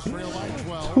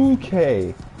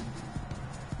 2K.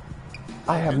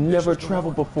 I have never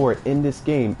traveled before in this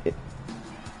game.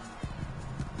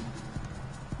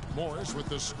 Morris with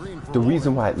the screen for The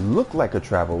reason why it looked like a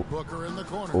travel. Booker in the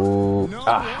corner. Oh,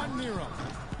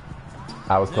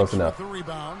 I was close enough. The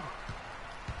rebound.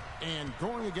 And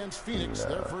going against Phoenix,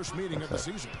 their first meeting of the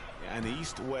season. And the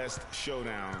East-West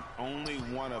showdown, only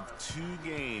one of 2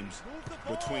 games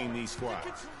between these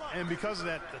squads. And because of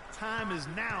that, the time is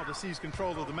now to seize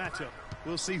control of the matchup.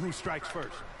 We'll see who strikes first.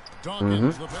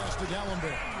 Dawkins, the pass to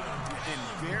Dallenberg. And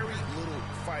very little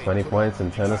fight. 20 points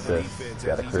and 10 assists.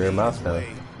 Got a career milestone.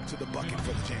 To the bucket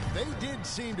for the champ. They did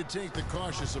seem to take the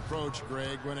cautious approach,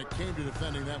 Greg, when it came to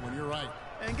defending that one. You're right.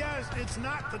 And guys, it's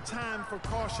not the time for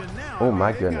caution now. Oh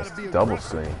my goodness, double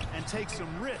screen. And take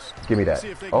some risk. Give me that.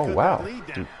 Oh wow. He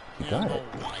got and it.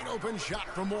 a wide open shot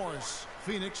from Morris.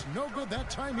 Phoenix, no good that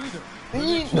time either.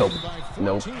 Nope.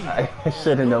 Nope. I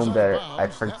should have known better. I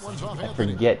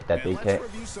forget that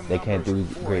they can't do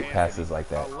great passes like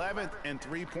that. 11th and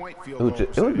 3-point field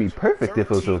It would be perfect if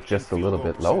it was just a little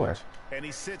bit lower. And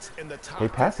he sits in the top They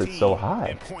pass it so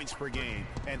high. points per game.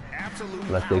 And absolute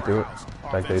Like they do,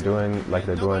 like they're doing.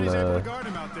 Nobody's able to guard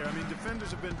him out there. I mean, defenders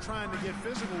have been trying to get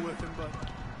physical with him, but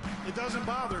it doesn't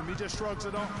bother him. He just shrugs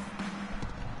it off.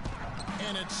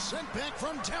 And it's sent back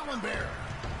from Dallenberg.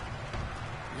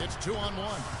 It's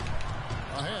 2-on-1.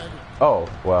 Ahead. Oh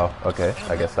well, okay.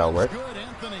 I guess that'll work.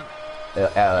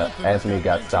 Anthony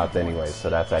got stopped anyway, so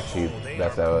that was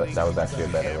actually a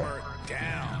better way.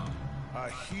 A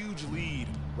huge lead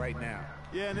right now.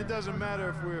 Yeah, and it doesn't matter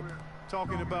if we're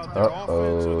talking about their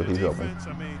offense or their defense.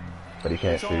 I mean, but he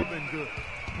can't it's all shoot. been good.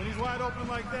 When he's wide open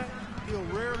like that, he'll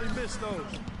rarely miss those.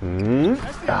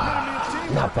 That's the epitome of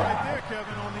teamwork not bad. right there,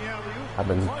 Kevin, on the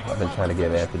alley-oop. I've been trying to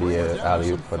get Anthony an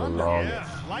alley-oop for the longest.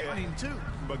 Yeah, lightning too.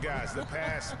 But guys, the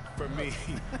pass for me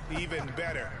even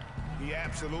better. He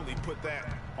absolutely put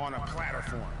that on a platter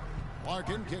for him.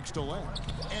 Larkin kicks to Len.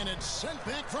 And it's sent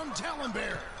back from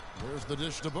Dallenberg. There's the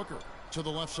dish to Booker to the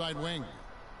left side wing.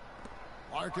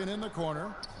 Larkin in the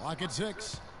corner. Clock at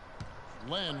 6.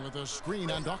 Len with a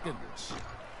screen on Dawkins.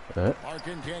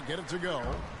 Larkin can't get it to go.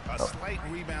 A slight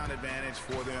rebound advantage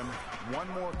for them. One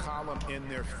more column in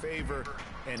their favor,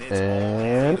 and it's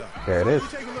And there it is.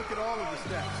 You take a look at all of the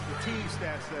stats, the team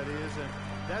stats that is, and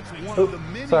that's one of the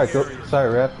many areas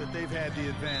ref. that they've had the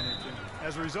advantage. And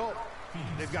as a result,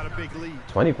 they've got a big lead.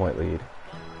 20-point lead.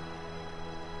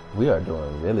 We are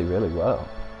doing really, really well.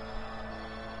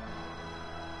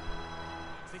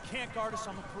 They can't guard us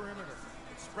on the perimeter.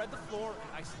 Spread the floor and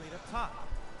isolate up top.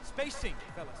 Spacing,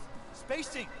 fellas.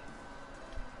 Spacing.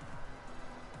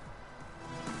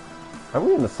 Are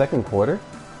we in the second quarter?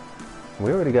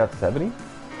 We already got 70?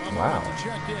 Wow.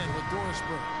 Check in with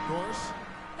Doris.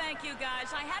 Thank you,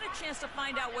 guys. I had a chance to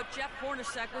find out what Jeff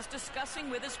Hornacek was discussing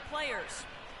with his players.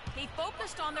 He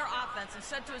focused on their offense and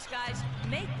said to his guys,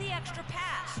 make the extra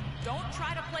pass. Don't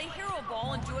try to play hero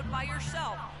ball and do it by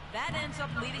yourself. That ends up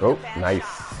leading to bad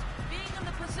shots. Being in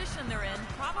the position they're in,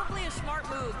 probably a smart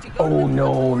move to go Oh to the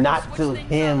no, board, not switch to things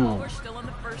him. up while we're still in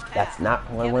the first half. That's not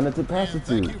who I wanted to pass it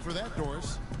to. Thank you for that,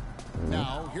 Doris.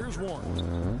 Now, here's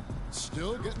Warren.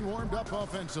 Still getting warmed up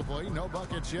offensively. No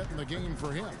buckets yet in the game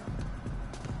for him.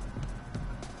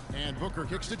 And Booker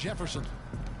kicks to Jefferson.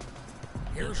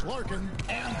 Here's Larkin.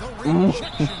 And the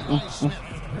rejection by Smith.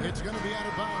 It's going to be out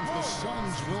of bounds. The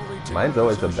Suns will retain. Mine's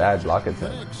always a bad block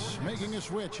attempt. Knicks making a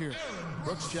switch here.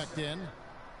 Brooks checked in.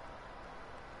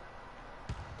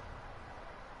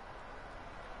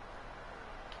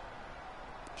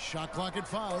 Shot clock at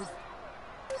 5.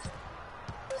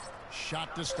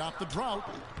 Shot to stop the drought.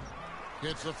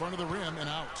 Hits the front of the rim and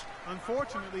out.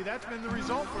 Unfortunately, that's been the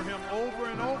result for him over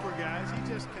and over, guys.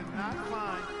 He just cannot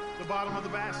find the bottom of the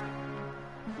basket.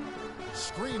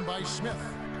 Screen by Smith.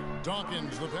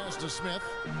 Dawkins, the pass to Smith.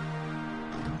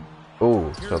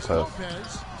 Ooh, so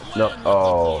close. No,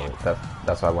 oh,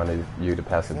 that's why I wanted you to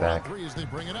pass it back.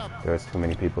 There's too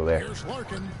many people there.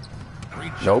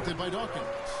 Nope.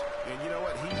 And you know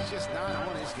what? He's just not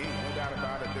on his game. No doubt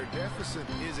about it. Their deficit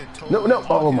isn't No, totally no.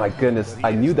 Oh on my him, goodness. but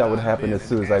I he knew has that would not happen been as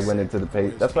soon an as I went asset into the for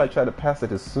paint. his That's why I team. tried to pass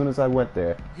it as soon as I went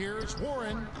there. Here's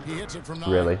Warren. He hits it from 9.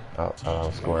 Really? Oh,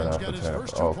 I'm scoring Warren's off got the his turn.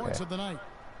 first 2 Okay. points of the night.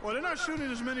 Well, they're not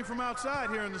shooting as many from outside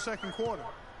here in the second quarter.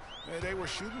 They were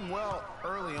shooting well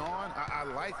early on. I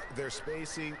like their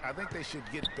spacing. I think they should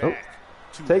get back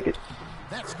to Take it.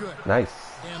 That's good. Nice.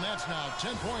 And that's now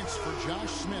 10 points for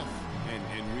Josh Smith.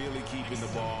 and really keeping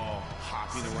the ball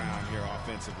hopping around here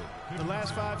offensively. The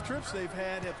last 5 trips they've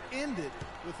had have ended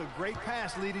with a great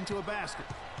pass leading to a basket.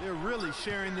 They're really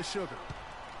sharing the sugar.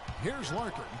 Here's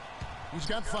Larkin. He's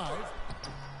got 5.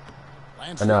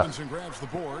 Lance Enough. Stevenson grabs the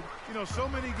board. You know, so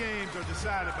many games are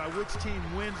decided by which team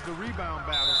wins the rebound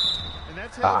battle, and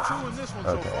that's held true in this one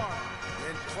so far.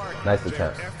 And Clark, Nice their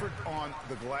attempt. effort on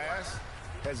the glass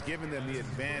has given them the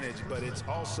advantage, but it's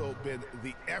also been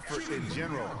the effort in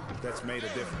general that's made a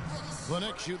difference. The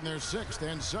Knicks shooting their 6th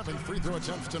and 7th free throw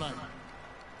attempts tonight.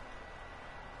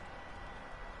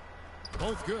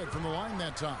 Both good from the line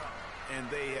that time. And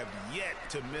they have yet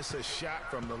to miss a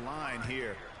shot from the line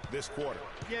here this quarter.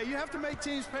 Yeah, you have to make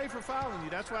teams pay for fouling you.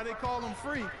 That's why they call them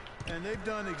free, and they've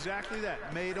done exactly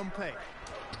that, made them pay.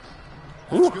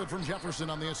 That's good from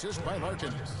Jefferson on the assist by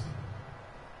Larkin.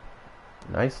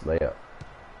 Nice layup.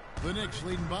 The Knicks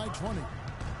leading by 20.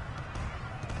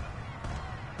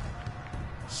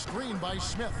 Screen by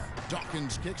Smith.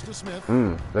 Dawkins kicks to Smith.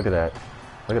 Look at that.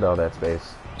 Look at all that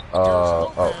space.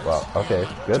 Oh, wow. Okay.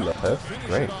 Good look. That's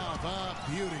great.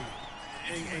 Beauty.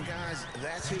 And guys,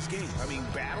 that's his game. I mean,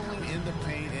 battling in the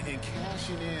paint and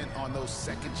cashing in on those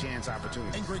second chance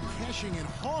opportunities. And Greg cashing in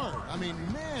hard. I mean,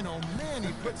 man, oh man,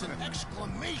 he puts an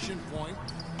exclamation point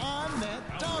on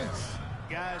that dunk.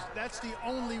 Guys, that's the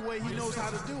only way he knows how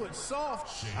to do it.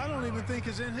 Soft, I don't even think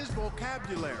is in his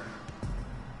vocabulary.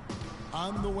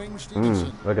 On the wing,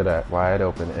 Stevenson. Look at that. Wide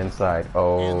open inside.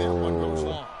 And that one goes Oh.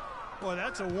 long. Well,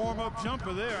 that's a warm-up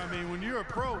jumper there. I mean, when you're a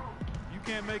pro, you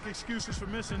can't make excuses for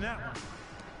missing that one.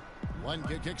 One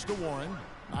kick kicks to Warren.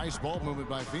 Nice ball movement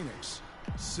by Phoenix.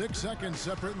 6 seconds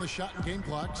separating the shot and game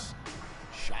clocks.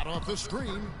 Shot off the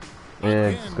screen.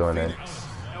 And it's Again, going in. Phoenix.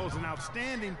 That was an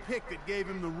outstanding pick that gave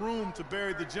him the room to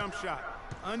bury the jump shot.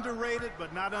 Underrated,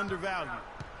 but not undervalued.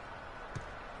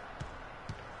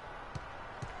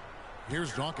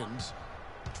 Here's Dawkins.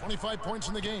 25 points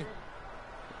in the game.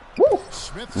 Woo!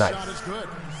 Smith's Nice. shot is good.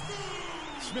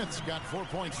 Smith's got 4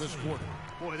 points this quarter.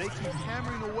 Boy, they keep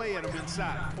hammering away at him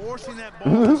inside, forcing that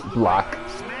ball to the Block. rim.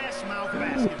 Smash mouth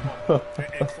basketball.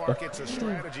 And Clark, it's a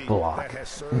strategy Block. that has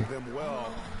served them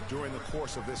well during the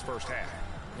course of this first half.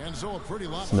 And so a pretty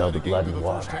Smell the lopsided game blood to and the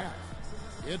first water. half.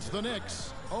 It's the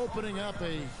Knicks opening up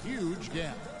a huge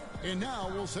gap. And now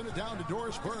we'll send it down to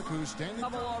Doris Burke, who's standing.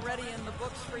 Trouble already in the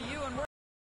books for you, and we're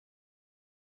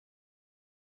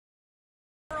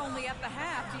only at the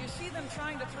half. Do you see them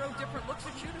trying to throw different looks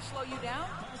at you to slow you down?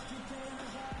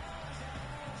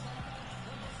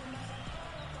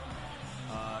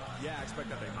 Yeah, I expect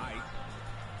that they might.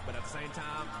 But at the same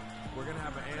time, we're going to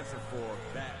have an answer for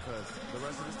that because the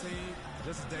rest of this team,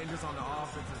 just as dangerous on the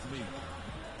offense as me.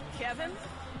 Kevin,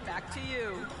 back to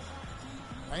you.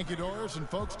 Thank you, Doris. And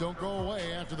folks, don't go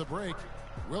away after the break.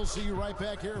 We'll see you right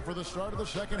back here for the start of the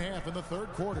second half in the third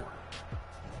quarter.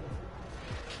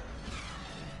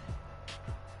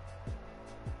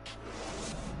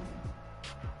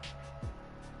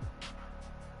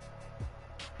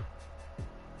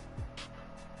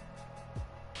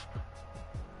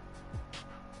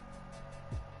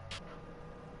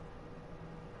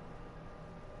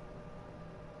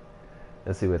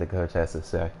 Let's see what the coach has to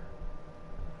say.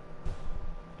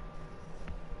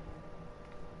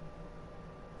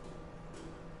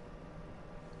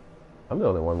 I'm the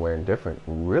only one wearing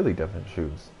really different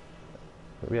shoes.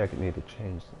 Maybe I could need to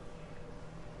change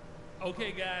them.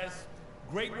 Okay, guys,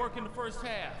 great work in the first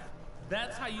half.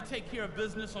 That's how you take care of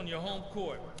business on your home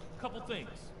court. Couple things.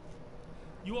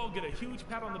 You all get a huge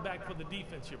pat on the back for the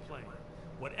defense you're playing.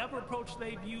 Whatever approach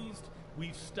they've used,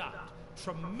 we've stopped.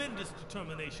 Tremendous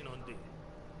determination on D.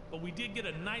 But we did get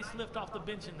a nice lift off the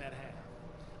bench in that half.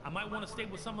 I might want to stay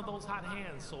with some of those hot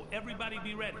hands, so everybody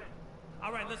be ready.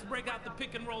 All right, let's break out the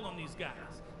pick and roll on these guys.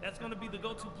 That's going to be the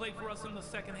go-to play for us in the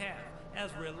second half.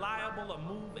 As reliable a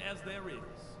move as there is.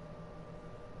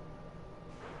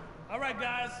 All right,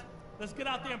 guys, let's get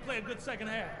out there and play a good second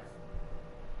half.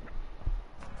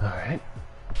 All right.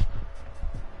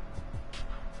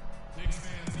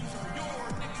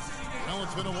 Well,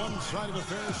 it's been a one-sided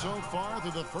affair so far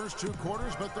through the first 2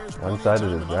 quarters, but there's One-sided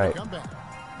plenty of is time right. to come back.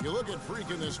 You look at Freak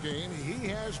in this game, he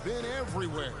has been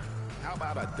everywhere. How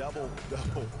about a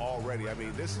double-double already? I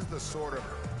mean, this is the sort of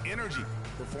energy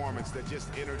performance that just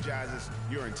energizes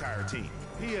your entire team.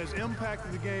 He has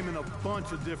impacted the game in a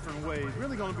bunch of different ways.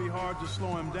 Really going to be hard to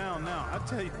slow him down now. I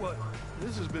tell you what,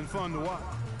 this has been fun to watch.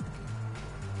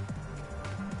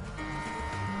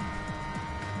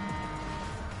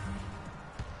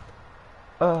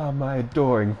 Ah, my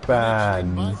adoring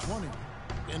fans.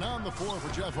 And on the floor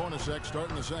for Jeff Hornacek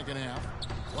starting the second half.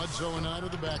 Bledsoe and Knight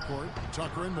of the backcourt.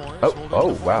 Tucker and Morris.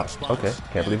 Oh, wow. Okay,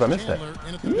 can't believe I missed that.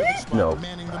 No.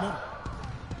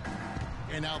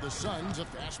 And now the Suns, a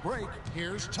fast break.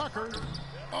 Here's Tucker.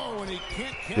 Oh, and he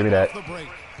can't give me that. The break.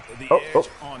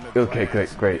 Okay,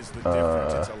 great. It's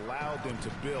allowed them to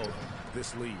build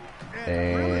this lead.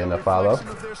 And a follow.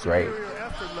 Great.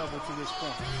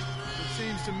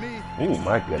 Ooh,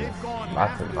 my goodness.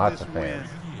 Lots of fans.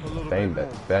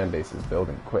 Fan base is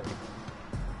building quick.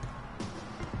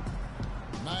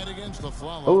 Knight against the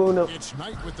Flalo. Oh, no. It's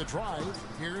Knight with the drive.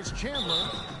 Here's Chandler.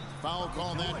 Foul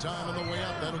call that time on the way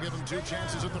up. That'll give him 2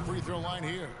 chances at the free throw line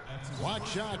here. Block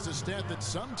shots, a stat that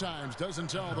sometimes doesn't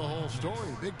tell the whole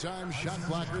story. Big-time shot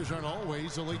blockers aren't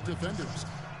always elite defenders.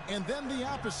 And then the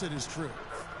opposite is true.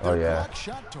 Oh, yeah.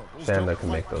 Chandler can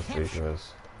make those free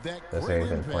throws. That's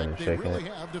anything point in shaking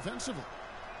it.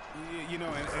 You know,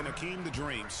 and Akeem the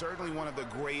Dream, certainly one of the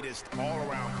greatest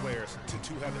all-around players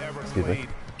to have ever played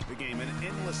the game. An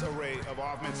endless array of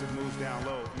offensive moves down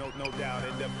low, no doubt.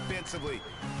 And defensively,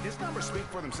 his numbers speak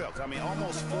for themselves. I mean,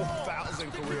 almost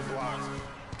 4,000 career blocks.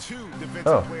 2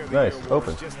 defensive player of the year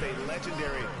awards. Just a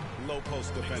legendary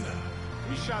low-post defender.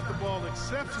 He shot the ball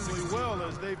exceptionally well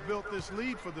as they've built this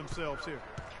lead for themselves here.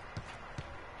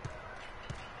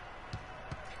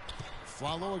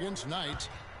 Follow against Knight.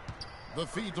 The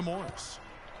feed to Morris.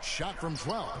 Shot from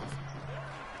 12.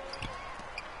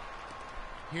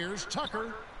 Here's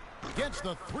Tucker. Gets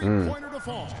the three-pointer to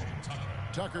fall.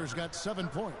 Tucker's got 7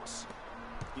 points.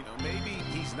 You know, maybe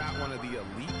he's not one of the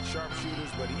elite sharpshooters,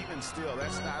 but even still,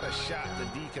 that's not a shot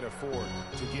that D can afford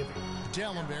to give him.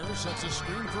 Dallenberg sets a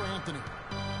screen for Anthony.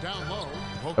 Down low,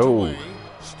 poked away,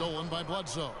 stolen by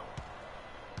Bledsoe.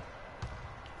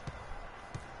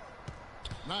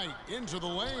 Knight into the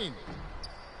lane.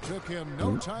 Took him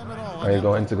no time at all. Are you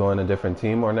going to go in a different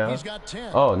team or now? He's got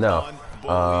 10. Oh, no.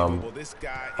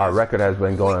 Our record has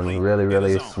been going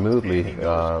really smoothly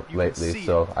lately,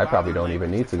 so I probably don't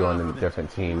even need to go in a different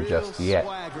team just yet.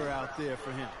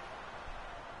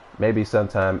 Maybe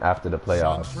sometime after the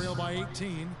playoffs.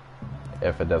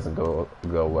 If it doesn't go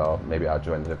well, maybe I'll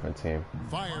join a different team.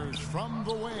 Fires from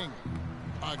the wing.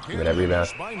 Give me that rebound.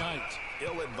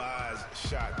 Ill-advised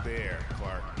shot there,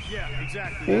 Clark. Yeah,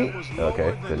 exactly.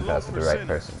 Okay, didn't pass to the right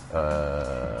person.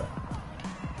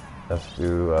 Let's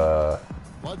do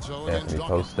Anthony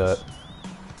post up.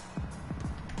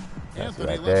 That's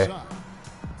right there.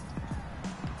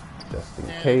 Just in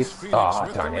case.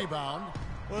 Oh, darn it. Well,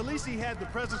 at least he had the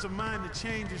presence of mind to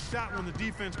change his shot when the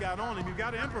defense got on him. You've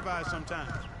got to improvise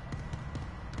sometimes.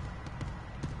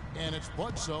 And it's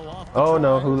Bledsoe off. Oh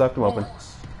no, who left him open?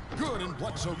 Good, and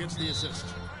Bledsoe gets the assist.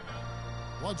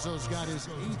 Bledsoe's got his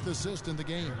 8th assist in the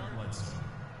game.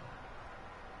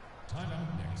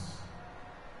 Timeout next.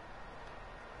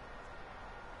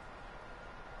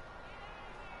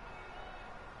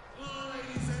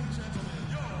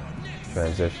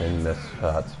 Transition, miss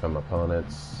shots from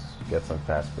opponents, get some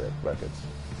fast break buckets.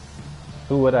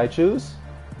 Who would I choose?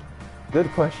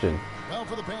 Good question. Well,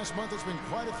 for the past month, it's been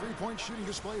quite a three-point shooting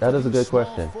display. That is a good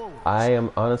question. I am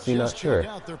honestly not sure.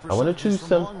 I want to choose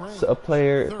a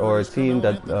player or a team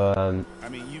that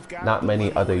not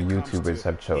many other YouTubers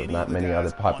have chose. Not many other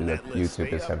popular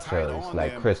YouTubers have chose,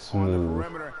 like Chris Smooth,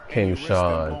 King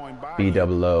Sean,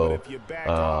 B00,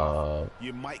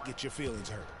 you might get your feelings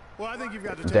hurt. Well, I think you've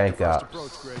got to take the first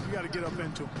approach, Greg. You got to get up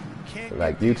into them.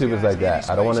 Like YouTubers like that.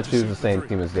 I don't want to choose the same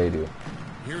team as they do.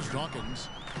 Here's Dawkins.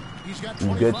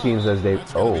 Good teams as they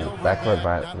backcourt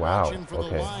by wow,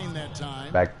 okay.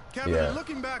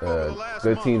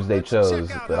 Good teams they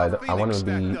chose, but I want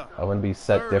to be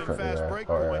set differently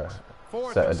or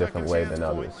set a different way than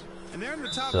others.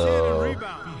 So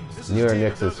New York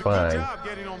Knicks is fine.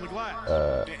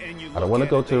 I don't want to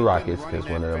go to the Rockets because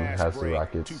one of them has the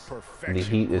Rockets. The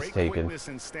Heat is taken.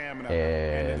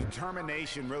 And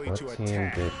what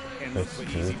team did Chris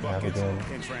Smooth have again?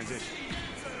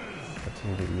 What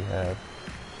team did he have?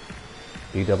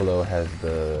 B00 has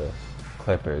the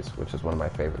Clippers, which is one of my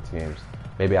favorite teams.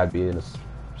 Maybe I'd be in the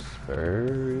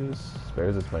Spurs.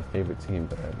 Spurs is my favorite team,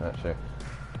 but I'm not sure.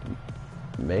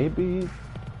 Maybe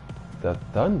the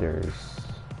Thunders.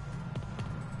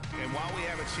 And while we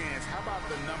have a chance, how about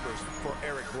the numbers for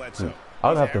Eric Bledsoe? I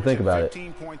would have to think about it.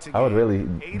 I would really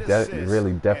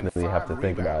definitely have to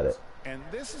think about it. And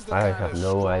this is the I kind have of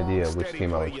no strong, idea which steady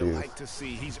team I play would you choose. like to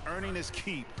see. He's earning his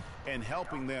keep and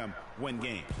helping them win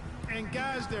games. And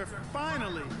guys, they're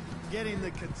finally getting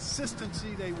the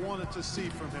consistency they wanted to see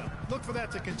from him. Look for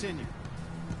that to continue.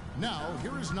 Now,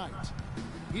 here is Knight.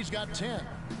 He's got 10.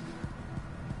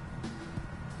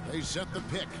 They set the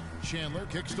pick. Chandler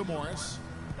kicks to Morris.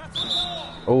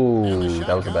 Oh,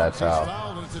 that was a bad foul.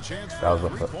 That was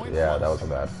that was a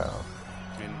bad foul.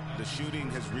 And the shooting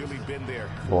has really been there.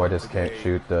 Morris can't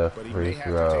shoot the but he free may have to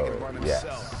throw. take a run Yes.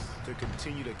 himself to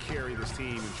continue to carry this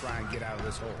team and try and get out of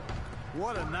this hole.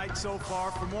 What a night so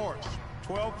far for Morris.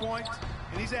 12 points,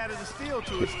 and he's added a steal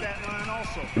to his stat line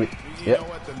also. You know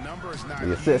what? The number is not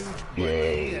The assist. huge, but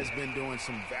Yay. he has been doing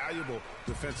some valuable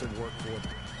defensive work for them.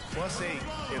 +8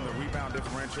 in the rebound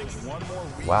differential. One more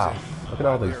reason. Wow, look at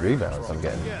all these rebounds I'm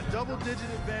getting. Yeah, double-digit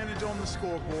advantage on the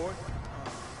scoreboard.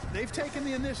 They've taken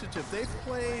the initiative. They've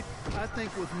played, I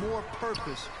think, with more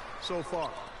purpose so far.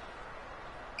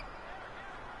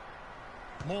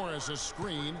 Morris a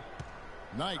screen.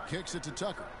 Knight kicks it to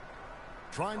Tucker.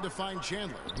 Trying to find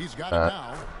Chandler. He's got it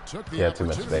now. Took the too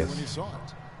much opportunity space. when he saw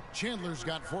it. Chandler's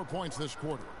got 4 points this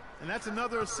quarter. And that's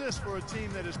another assist for a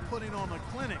team that is putting on a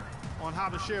clinic on how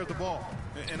to share the ball.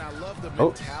 And I love the Oh,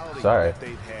 mentality sorry. that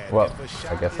they've had. Well, If a I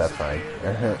shot guess that's isn't fine.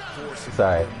 there, force it.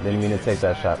 Sorry, didn't mean to take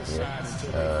that shot from you.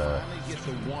 Until they finally get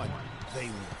the one, they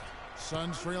win.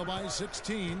 Suns trail by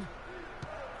 16.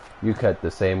 You cut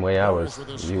the same way I was.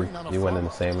 You went in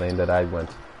the same lane that I went.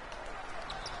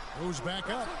 Moves back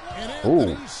up. And Ooh.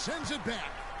 Anthony sends it back.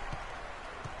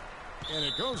 And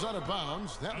it goes out of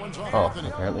bounds. That one's off Oh, Anthony.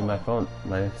 apparently my phone,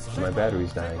 my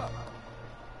battery's dying.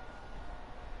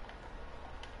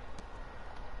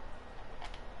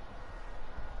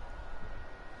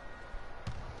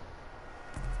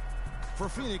 For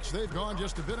Phoenix, they've gone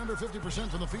just a bit under 50%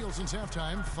 from the field since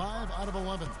halftime. 5 out of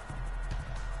 11.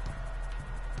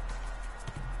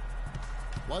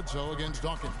 Bledsoe against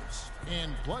Dawkins.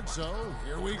 And Bledsoe,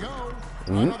 here we go.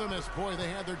 Another miss. Boy, they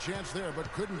had their chance there,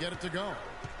 but couldn't get it to go.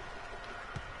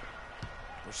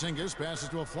 Porzingis passes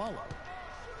to a Afflalo.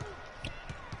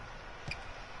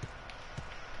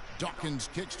 Dawkins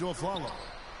kicks to a Afflalo.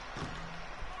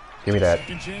 Give me that.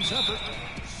 Second chance effort.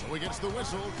 So he gets the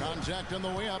whistle. Contact on the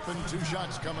way up, and 2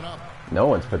 shots coming up. No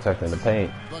one's protecting the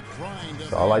paint. The grind of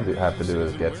So all I have to do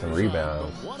is get some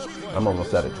rebounds. I'm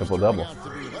almost at a triple-double.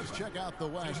 Let's check out the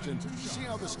West and see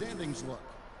how the standings look.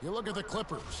 You look at the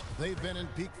Clippers. They've been in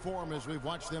peak form as we've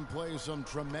watched them play some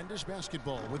tremendous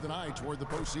basketball with an eye toward the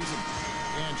postseason.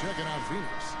 And checking out Phoenix.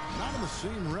 Not in the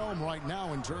same realm right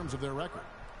now in terms of their record.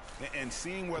 And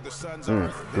seeing where the Suns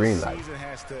are green this light. season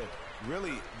has to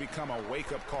really become a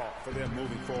wake-up call for them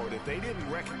moving forward. If they didn't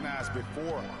recognize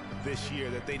before this year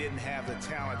that they didn't have the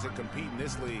talent to compete in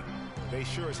this league, they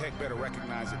sure as heck better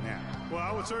recognize it now. Well,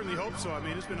 I would certainly hope so. I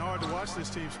mean, it's been hard to watch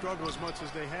this team struggle as much as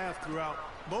they have throughout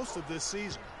most of this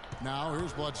season. Now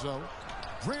here's Bledsoe.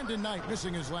 Brandon Knight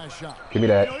missing his last shot. Give me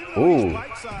that. Ooh,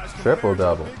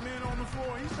 triple-double. Big man on the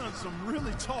floor. He's done some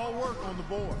really tall work on the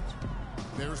boards.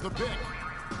 There's the pick.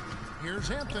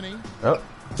 Here's Anthony. Oh,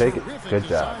 take it. Terrific Good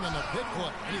design job. on the pick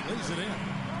hook, and he lays it in.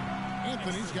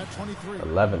 Anthony's got 23.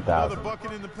 11,000. Another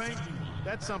bucket in the paint.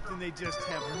 That's something they just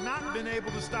have not been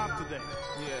able to stop today.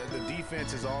 Yeah, the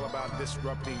defense is all about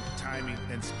disrupting timing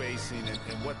and spacing,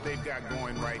 and what they've got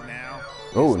going right now.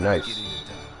 Oh, is not nice. getting it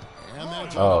done. And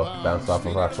that's Oh, out of bounced bounds. off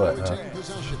of our Phoenix foot, will huh? retain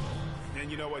possession.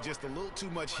 And you know what? Just a little too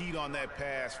much heat on that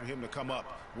pass for him to come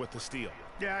up with the steal.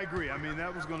 Yeah, I agree. I mean,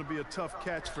 that was going to be a tough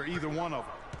catch for either one of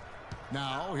them.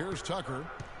 Now here's Tucker.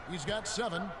 He's got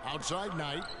 7. Outside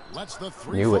Knight. Lets the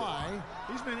 3 Knew it. fly.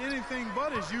 He's been anything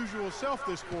but his usual self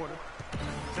this quarter.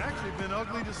 It's actually been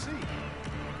ugly to see.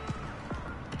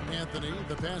 Anthony,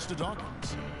 the pass to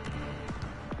Dawkins.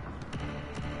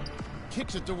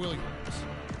 Kicks it to Williams.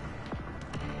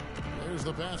 There's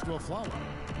the pass to a Afflalo.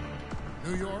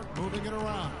 New York moving it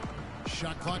around.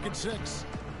 Shot clock at 6.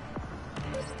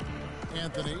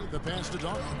 Anthony, the pass to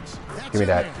Dawkins. That's Give me in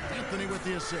that. there. Anthony with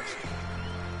the assist.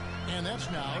 And that's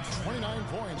now 29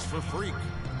 points for Freak.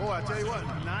 Boy, I tell you what,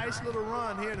 nice little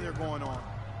run here they're going on.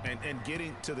 And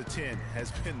getting to the 10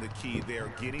 has been the key.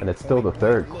 They're getting And it's still the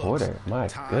third looks quarter. My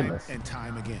time goodness. and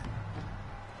time again.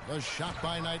 The shot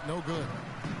by Knight, no good.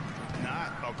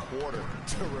 Not a quarter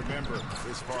to remember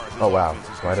as far as Oh, wow.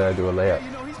 offense is Why did I do a layup?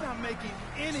 You know, he's not making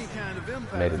any kind of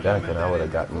impact. Made a dunk, and I would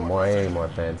have gotten way more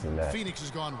fans than that. Phoenix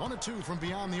has gone 1 of 2 from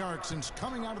beyond the arc since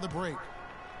coming out of the break.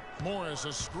 Morris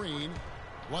a screen.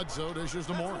 Bledsoe dishes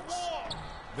to Morris.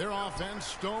 Their offense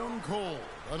stone cold.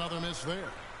 Another miss there.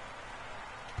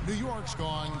 New York's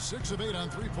gone 6 of 8 on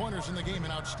 3-pointers in the game,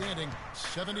 an outstanding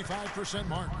 75%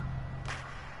 mark.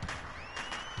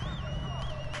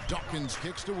 Dawkins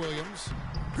kicks to Williams.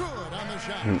 Good on the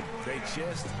shot. They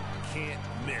just can't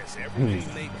miss.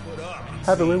 Everything they put up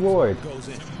Have a reward. goes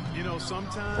in. You know,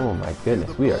 sometimes. Oh my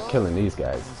goodness, we are killing these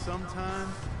guys. And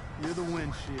sometimes you're the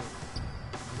windshield.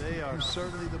 They are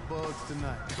certainly the bugs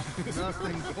tonight.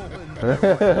 Nothing going their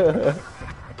way.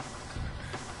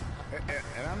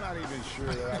 And I'm not even sure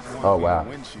that I want Oh, to be wow. the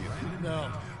windshield.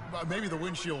 No, maybe the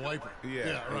windshield wiper.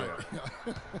 Yeah, right.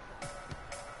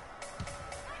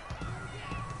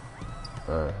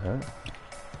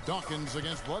 Dawkins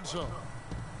against Bledsoe.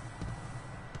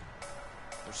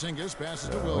 Porzingis passes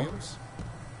to Williams.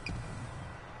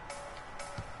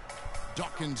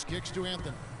 Dawkins kicks to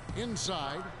Anthony.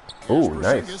 Inside. Ooh, Here's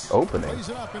nice Porzingis. opening. Plays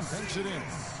it up and banks it in.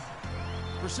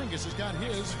 Porzingis has got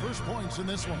his first points in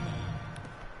this one.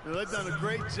 Well, they've done a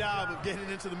great job of getting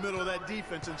into the middle of that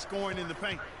defense and scoring in the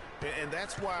paint. And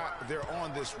that's why they're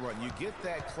on this run. You get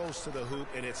that close to the hoop,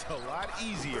 and it's a lot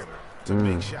easier to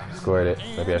make shots. Scored it.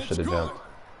 Maybe I And should have it's good. jumped.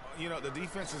 You know, the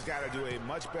defense has got to do a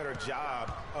much better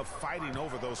job of fighting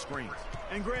over those screens.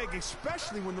 And Greg,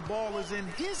 especially when the ball is in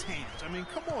his hands. I mean,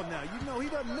 come on now. You know he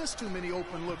doesn't miss too many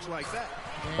open looks like that.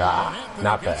 Ah, Anthony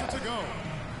not gets bad. it to go.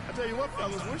 I tell you what,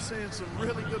 fellas, we're seeing some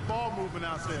really good ball movement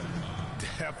out there.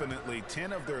 Definitely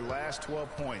 10 of their last 12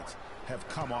 points have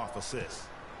come off assists.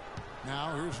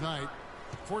 Now here's Knight.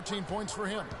 14 points for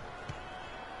him.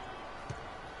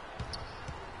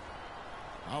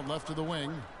 Out left to the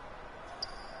wing.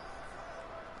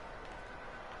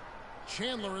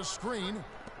 Chandler is screen.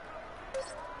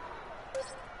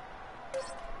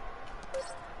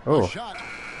 Oh, Shot.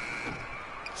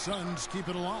 Suns keep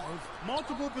it alive.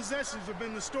 Multiple possessions have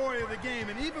been the story of the game,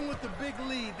 and even with the big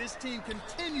lead, this team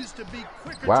continues to be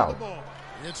quicker Wow. to the ball.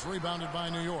 It's rebounded by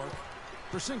New York.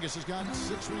 Porzingis has got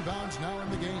 6 rebounds now in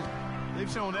the game. They've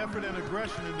shown effort and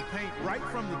aggression in the paint right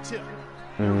from the tip.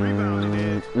 Their rebounding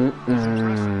edge is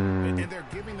impressive. And they're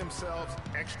giving themselves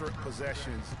extra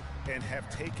possessions and have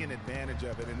taken advantage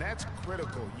of it, and that's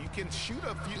critical. You can shoot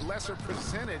a few lesser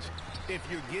percentage if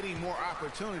you're getting more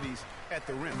opportunities at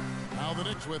the rim. Now the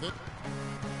Knicks with it.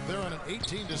 They're on an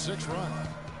 18-6 run.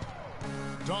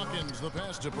 Dawkins the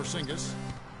pass to Porzingis.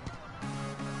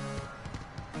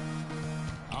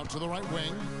 Out to the right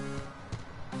wing.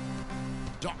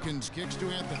 Dawkins kicks to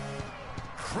Anthony.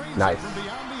 Cranes Nice. it from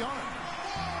beyond the arc.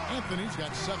 Anthony's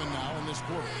got 7 now in this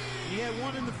quarter. He had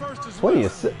one in the first as 20 well.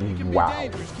 assists. He can be Wow.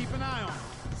 dangerous. Keep an eye on him.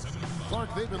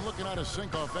 Clark, they've been looking out of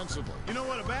sync offensively. You know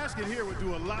what? A basket here would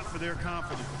do a lot for their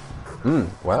confidence.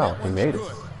 Wow, That he one's made it.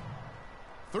 good.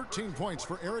 13 points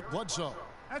for Eric Bledsoe.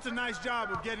 That's a nice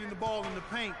job of getting the ball in the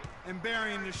paint and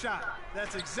burying the shot.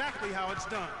 That's exactly how it's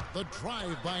done. The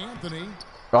drive by Anthony.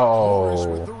 Morris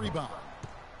with the Oh, rebound.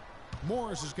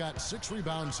 Morris has got 6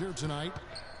 rebounds here tonight.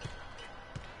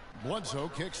 Bledsoe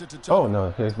kicks it to Tucker. oh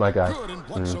no, here's my guy. Good, and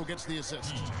Bledsoe gets the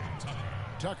assist.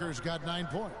 Tucker's got 9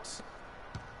 points.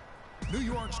 New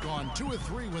York's gone 2 of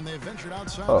 3 when they ventured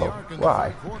outside Oh, the arc in why?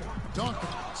 the third quarter.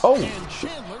 Dawkins Oh, and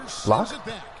Chandler block? sends it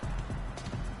back.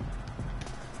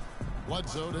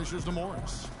 Bledsoe dishes to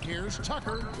Morris. Here's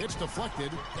Tucker. It's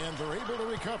deflected, and they're able to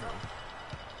recover.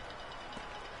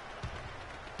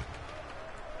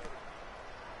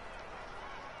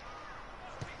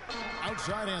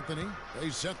 Outside Anthony. They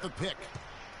set the pick.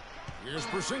 Here's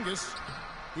Porzingis.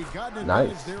 He got an Nice.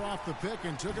 advantage there off the pick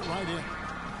and took it right in.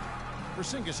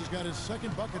 Porzingis has got his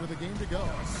 2nd bucket of the game to go.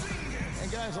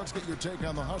 And guys, let's get your take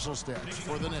on the hustle stats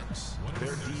for the Knicks.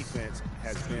 Their defense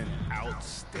has been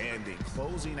outstanding,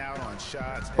 closing out on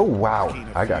shots. and Oh, wow. blocking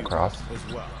a I got few crossed.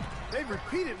 as well. They've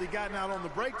repeatedly gotten out on the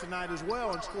break tonight as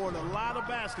well and scored a lot of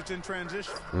baskets in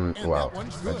transition. And wow. that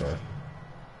one's good. Okay.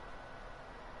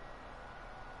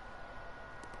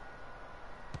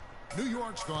 New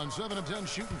York's gone 7 of 10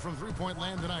 shooting from three-point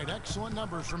land tonight. Excellent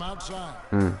numbers from outside.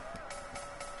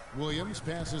 Williams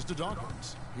passes to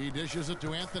Dawkins. He dishes it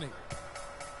to Anthony.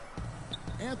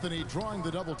 Anthony drawing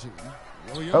the double team.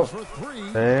 Williams Oh, for 3.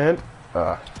 and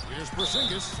Here's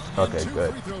Porzingis. Okay, And 2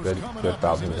 good. free throws Good- coming good up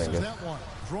foul as he from misses Porzingis. that one.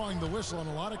 Drawing the whistle and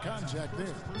a lot of contact there.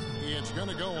 It's going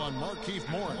to go on Markieff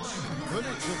Morris. The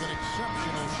Knicks with an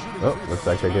exceptional shooting. Oh, free looks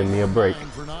throw like they're giving me a break. 9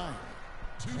 for 9.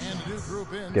 And a new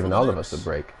group in Giving for all the of us a Knicks.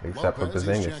 break, except for Lopez is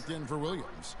Porzingis. checked in for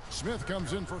Williams. Smith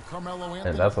comes in for Carmelo Anthony.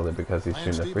 And that's only because he's Lance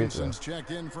shooting the free throw. Stevenson's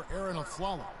checked in for Aaron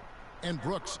Aflalo. And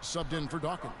Brooks subbed in for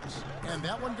Dawkins. And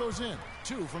that one goes in.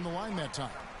 2 from the line that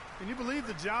time. Can you believe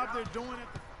the job they're doing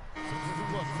at the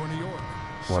Look for New York.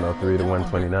 103 to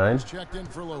 129. Checked in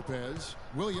for Lopez.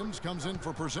 Williams comes in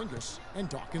for Porzingis. And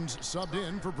Dawkins subbed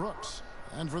in for Brooks.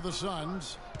 And for the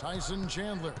Suns, Tyson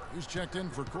Chandler. He's checked in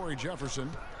for Corey Jefferson.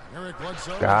 Eric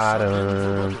Bledsoe. Got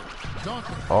him.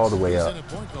 All the way up. In at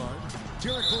point guard.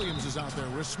 Derek Williams is out there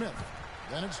with Smith.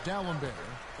 Then it's Dallenberg.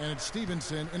 And it's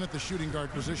Stevenson in at the shooting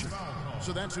guard position.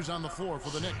 So that's who's on the floor for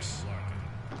the Knicks.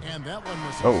 And that one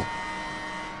misses. Oh.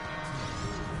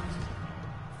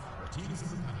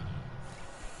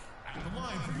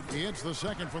 He hits the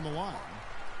second from the line.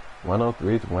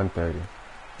 103 to 130.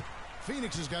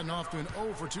 Phoenix has gotten off to an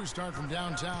 0 for 2 start from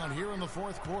downtown here in the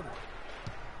fourth quarter.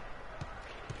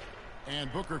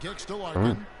 And Booker kicks to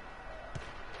Larkin.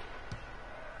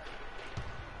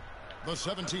 The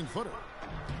 17-footer.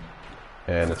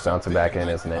 And it's bouncing back in,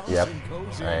 isn't it? Yep. All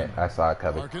right, I saw it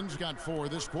covered. Larkin's got 4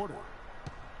 this quarter.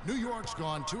 New York's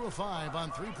gone 2 of 5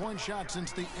 on three-point shots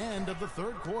since the end of the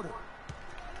third quarter.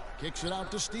 Kicks it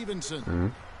out to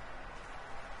Stevenson.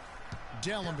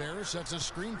 Dallenberg sets a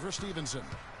screen for Stevenson.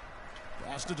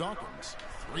 Pass to Dawkins.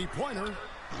 Three-pointer.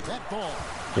 That ball.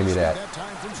 Give me that. That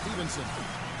time from Stevenson.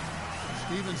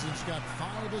 Stevenson's got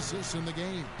 5 assists in the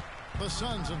game. The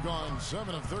Suns have gone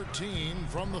 7 of 13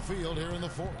 from the field here in the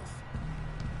fourth.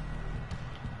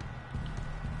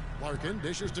 Larkin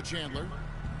dishes to Chandler.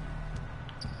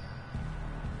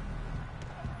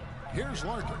 Here's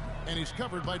Larkin, and he's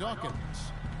covered by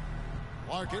Dawkins.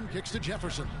 Larkin kicks to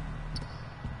Jefferson.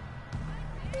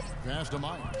 Pass to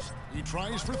Myers. He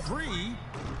tries for 3.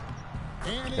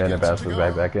 And it bounces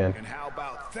right back in. And how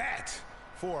about that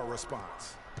for a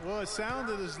response? Well, it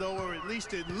sounded as though, or at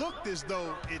least it looked as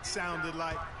though it sounded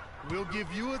like, we'll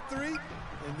give you a 3, and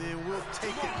then we'll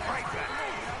take it right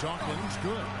back. Dawkins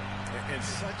good. And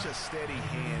such a steady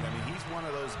hand. I mean, he's one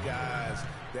of those guys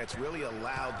that's really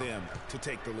allowed them to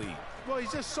take the lead. Well,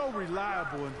 he's just so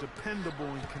reliable and dependable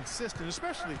and consistent,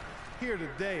 especially here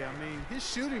today. I mean, his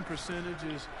shooting percentage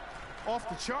is off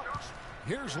the charts.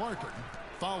 Here's Larkin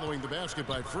following the basket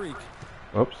by Freak.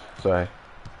 Oops, sorry.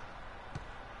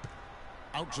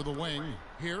 Out to the wing.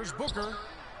 Here's Booker.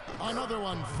 Another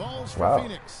one falls for Wow.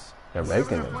 Phoenix. They're Whatever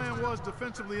making their it. plan was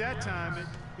defensively that time,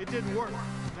 it didn't work.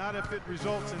 Not if it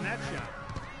results in that shot.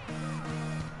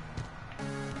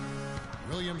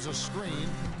 Williams a screen.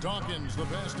 Dawkins the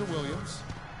pass to Williams.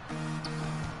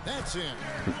 That's in.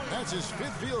 That's his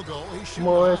 5th field goal. He shoots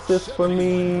More assists for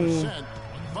me.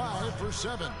 5 for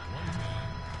 7.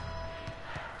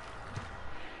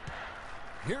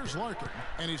 Here's Larkin,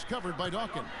 and he's covered by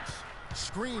Dawkins.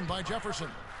 Screen by Jefferson.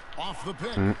 Off the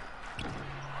pick.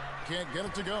 Can't get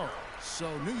it to go.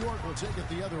 So New York will take it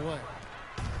the other way.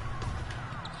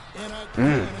 And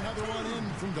another one in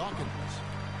from Dawkins.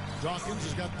 Dawkins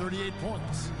has got 38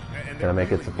 points. And Can I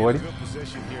make it to 40? Good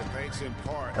position here, thanks in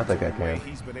part I think to I the way can.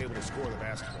 he's been able to score the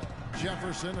basketball.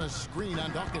 Jefferson a screen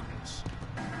on Dawkins.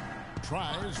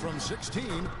 Tries from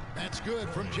 16. That's good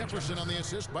from Jefferson on the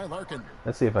assist by Larkin.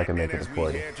 Let's see if I can make it And to as we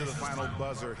 40. head to the final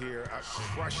buzzer here, a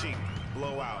crushing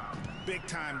blowout,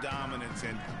 big-time dominance,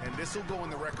 and this will go in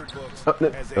the record books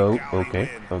as a gaudy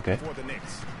win for the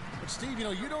Knicks. But Steve, you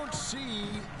know, you don't see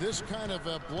this kind of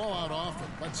a blowout often.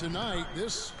 But tonight,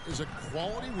 this is a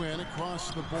quality win across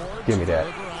the board. Give me that.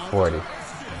 40.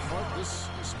 This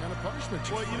kind of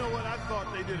punishment. Well, you know what? I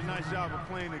thought they did a nice job of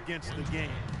playing against the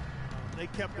game. They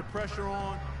kept the pressure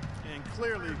on and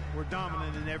clearly were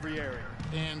dominant in every area.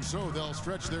 And so they'll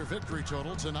stretch their victory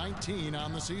total to 19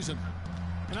 on the season.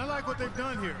 And I like what they've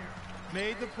done here.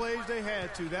 Made the plays they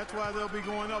had to. That's why they'll be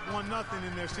going up 1-0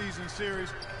 in their season series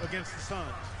against the Suns.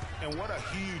 And what a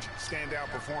huge standout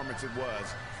performance it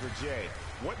was for Jay.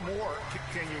 What more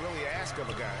can you really ask of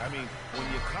a guy? I mean,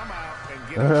 when you come out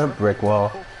and get a brick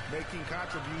wall, making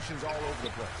contributions all over the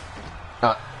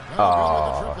place.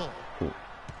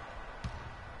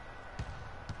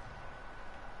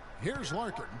 Here's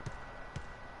Larkin.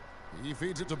 He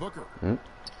feeds it to Booker. And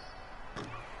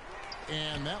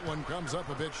that one comes up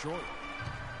a bit short.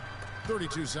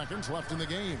 32 seconds left in the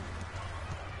game.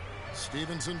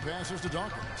 Stevenson passes to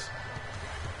Dawkins.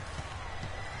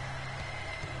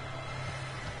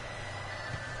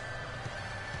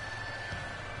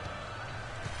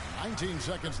 "19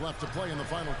 seconds left to play in the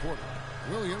final quarter.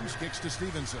 Williams kicks to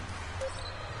Stevenson.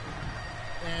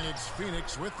 And it's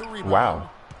Phoenix with the rebound. Wow.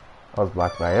 I was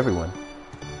blocked by everyone.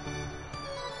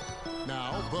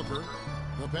 Now Booker,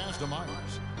 the pass to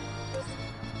Myers.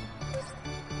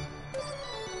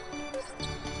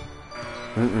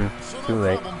 Too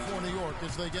late. Problem for New York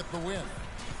as they get the win.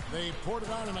 They poured it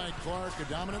on tonight, Clark. A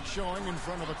dominant showing in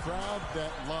front of a crowd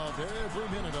that loved every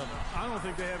minute of it. I don't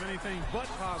think they have anything but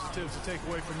positives to take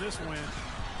away from this win.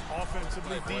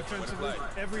 Offensively, defensively,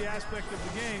 every aspect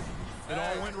of the game, it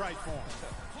all went right for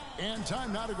them. And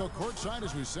time now to go courtside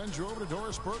as we send you over to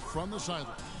Doris Burke from the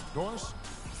sideline. Doris?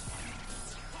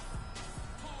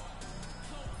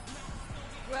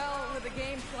 with a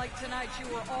game like tonight, you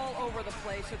were all over the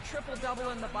place. A triple-double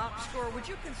in the box score. Would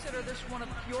you consider this one of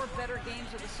your better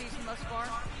games of the season thus far?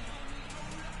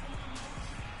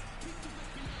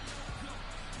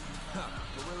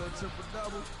 Gorilla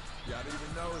triple-double? Y'all didn't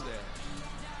even know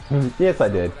that. Yes, I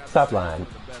did. Stop lying.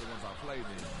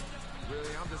 Really,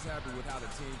 I'm just happy with how the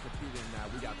team competed and now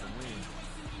we got the win.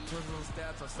 Personal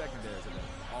stats are secondary today,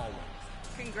 always.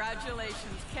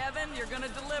 Congratulations, Kevin. You're going to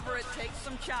deliver it. Take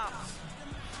some chops.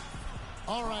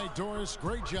 All right, Doris,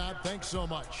 great job. Thanks so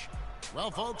much.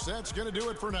 Well, folks, that's going to do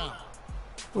it for now.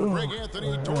 For Greg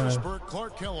Anthony, Doris Burke,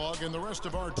 Clark Kellogg, and the rest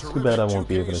of our terrific Too bad I won't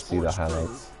be 2K able to see the Sports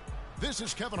highlights. crew, this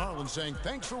is Kevin Harlan saying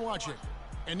thanks for watching.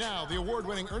 And now the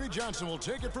award-winning Ernie Johnson will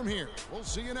take it from here. We'll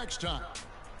see you next time.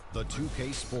 The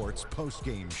 2K Sports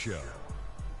post-game show.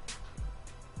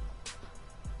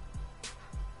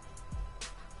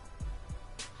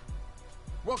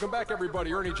 Welcome back,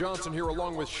 everybody. Ernie Johnson here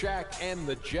along with Shaq and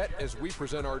the Jet as we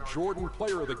present our Jordan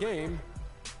Player of the Game,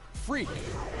 Freak.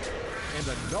 And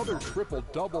another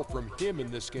triple-double from him in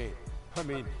this game. I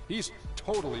mean, he's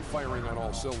totally firing on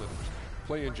all cylinders,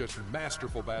 playing just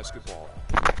masterful basketball.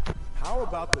 How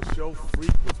about the show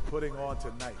Freak was putting on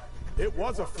tonight? It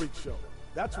was a freak show.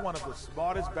 That's one of the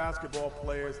smartest basketball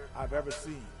players I've ever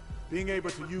seen. Being able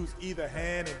to use either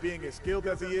hand and being as skilled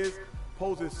as he is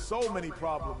poses so many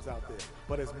problems out there.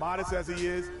 But as modest as he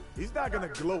is, he's not going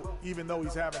to gloat even though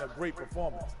he's having a great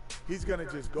performance. He's going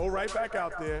to just go right back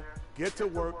out there, get to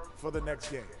work for the next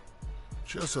game.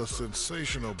 Just a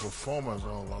sensational performance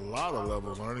on a lot of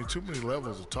levels, Ernie. Too many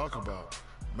levels to talk about.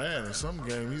 Man, in some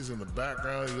game, he's in the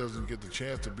background. He doesn't get the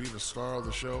chance to be the star of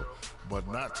the show, but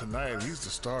not tonight. He's the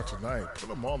star tonight. Put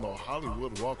him on the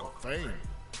Hollywood Walk of Fame.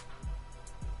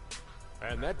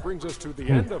 And that brings us to the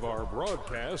end of our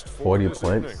broadcast for 40 this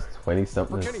points, evening.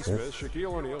 20-something For Kenny assists, Smith,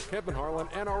 Shaquille O'Neal, Kevin Harlan,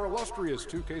 and our illustrious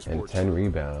 2K and Sports. 10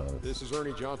 rebounds. This is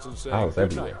Ernie Johnson saying I was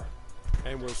good everywhere. night.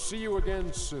 And we'll see you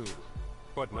again soon,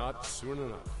 but not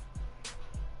soon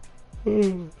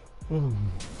enough.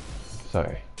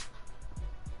 Sorry.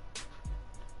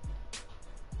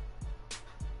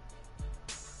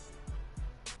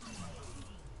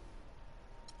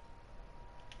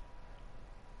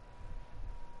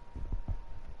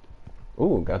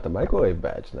 Ooh, got the microwave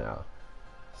badge now.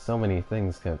 So many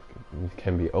things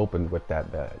can be opened with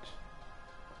that badge.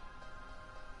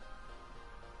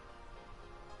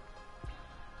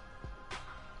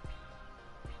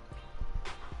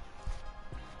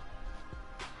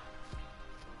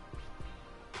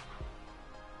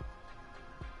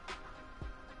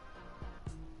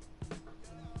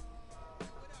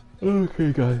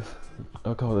 Okay, guys.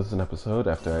 I'll call this an episode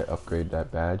after I upgrade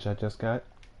that badge I just got.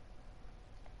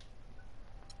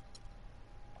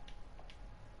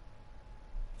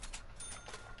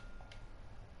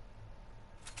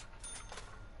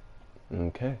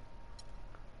 Okay.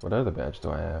 What other badge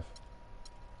do I have?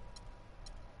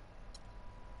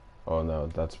 Oh no,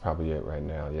 that's probably it right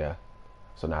now, yeah.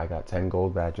 So now I got 10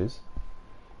 gold badges.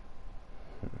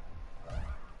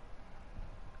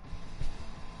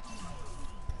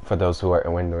 For those who are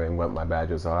wondering what my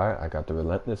badges are, I got the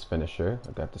Relentless Finisher,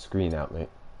 I got the Screen Outlet,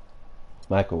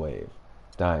 Microwave,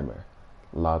 Dimer,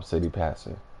 Lob City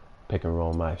Passer, Pick and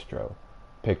Roll Maestro,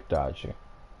 Pick Dodger,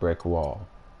 Brick Wall,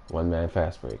 One Man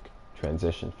Fast Break,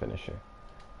 Transition Finisher,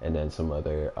 and then some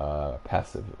other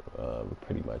passive,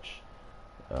 pretty much,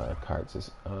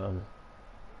 cards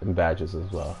and badges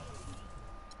as well.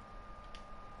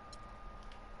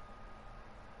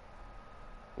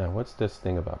 Now, what's this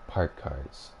thing about park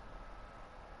cards?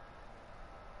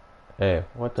 Hey,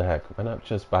 what the heck? Why not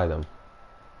just buy them?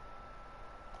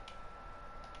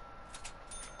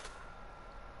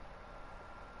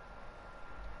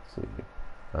 Let's see.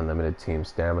 Unlimited team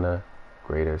stamina,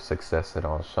 greater success at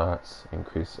all shots,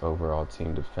 increase overall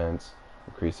team defense,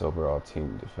 increase overall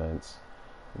team defense,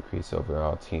 increase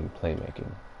overall team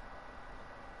playmaking.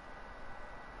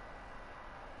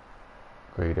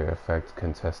 Greater effect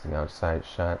contesting outside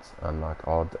shots, unlock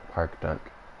all park dunk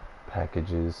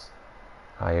packages,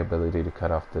 high ability to cut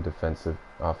off the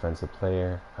offensive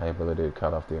player, high ability to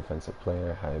cut off the offensive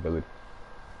player, high ability,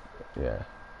 yeah.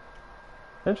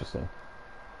 Interesting.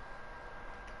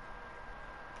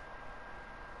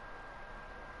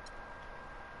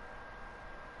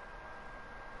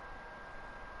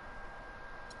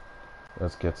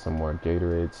 Let's get some more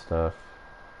Gatorade stuff.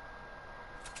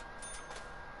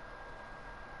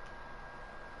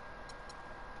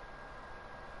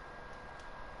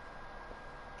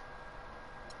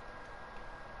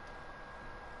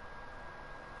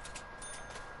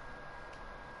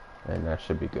 And that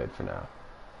should be good for now.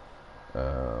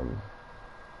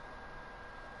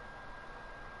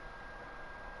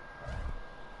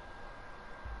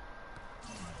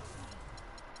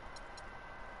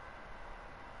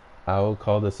 I'll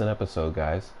call this an episode,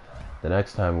 guys. The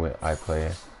next time I play,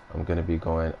 I'm going to be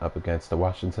going up against the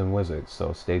Washington Wizards,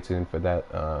 so stay tuned for that,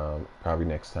 probably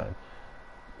next time.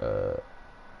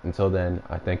 Until then,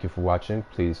 I thank you for watching.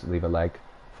 Please leave a like,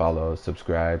 follow,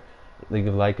 subscribe. Leave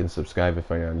a like and subscribe if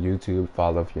you're on YouTube,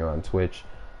 follow if you're on Twitch,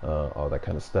 all that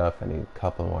kind of stuff. I need a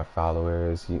couple more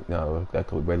followers, that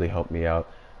could really help me out.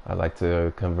 I like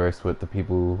to converse with the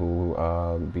people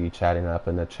who be chatting up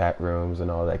in the chat rooms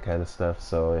and all that kind of stuff.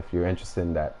 So if you're interested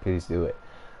in that, please do it.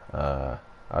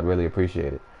 I'd really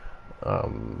appreciate it.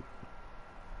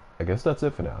 I guess that's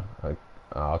it for now.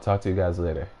 I'll talk to you guys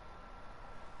later.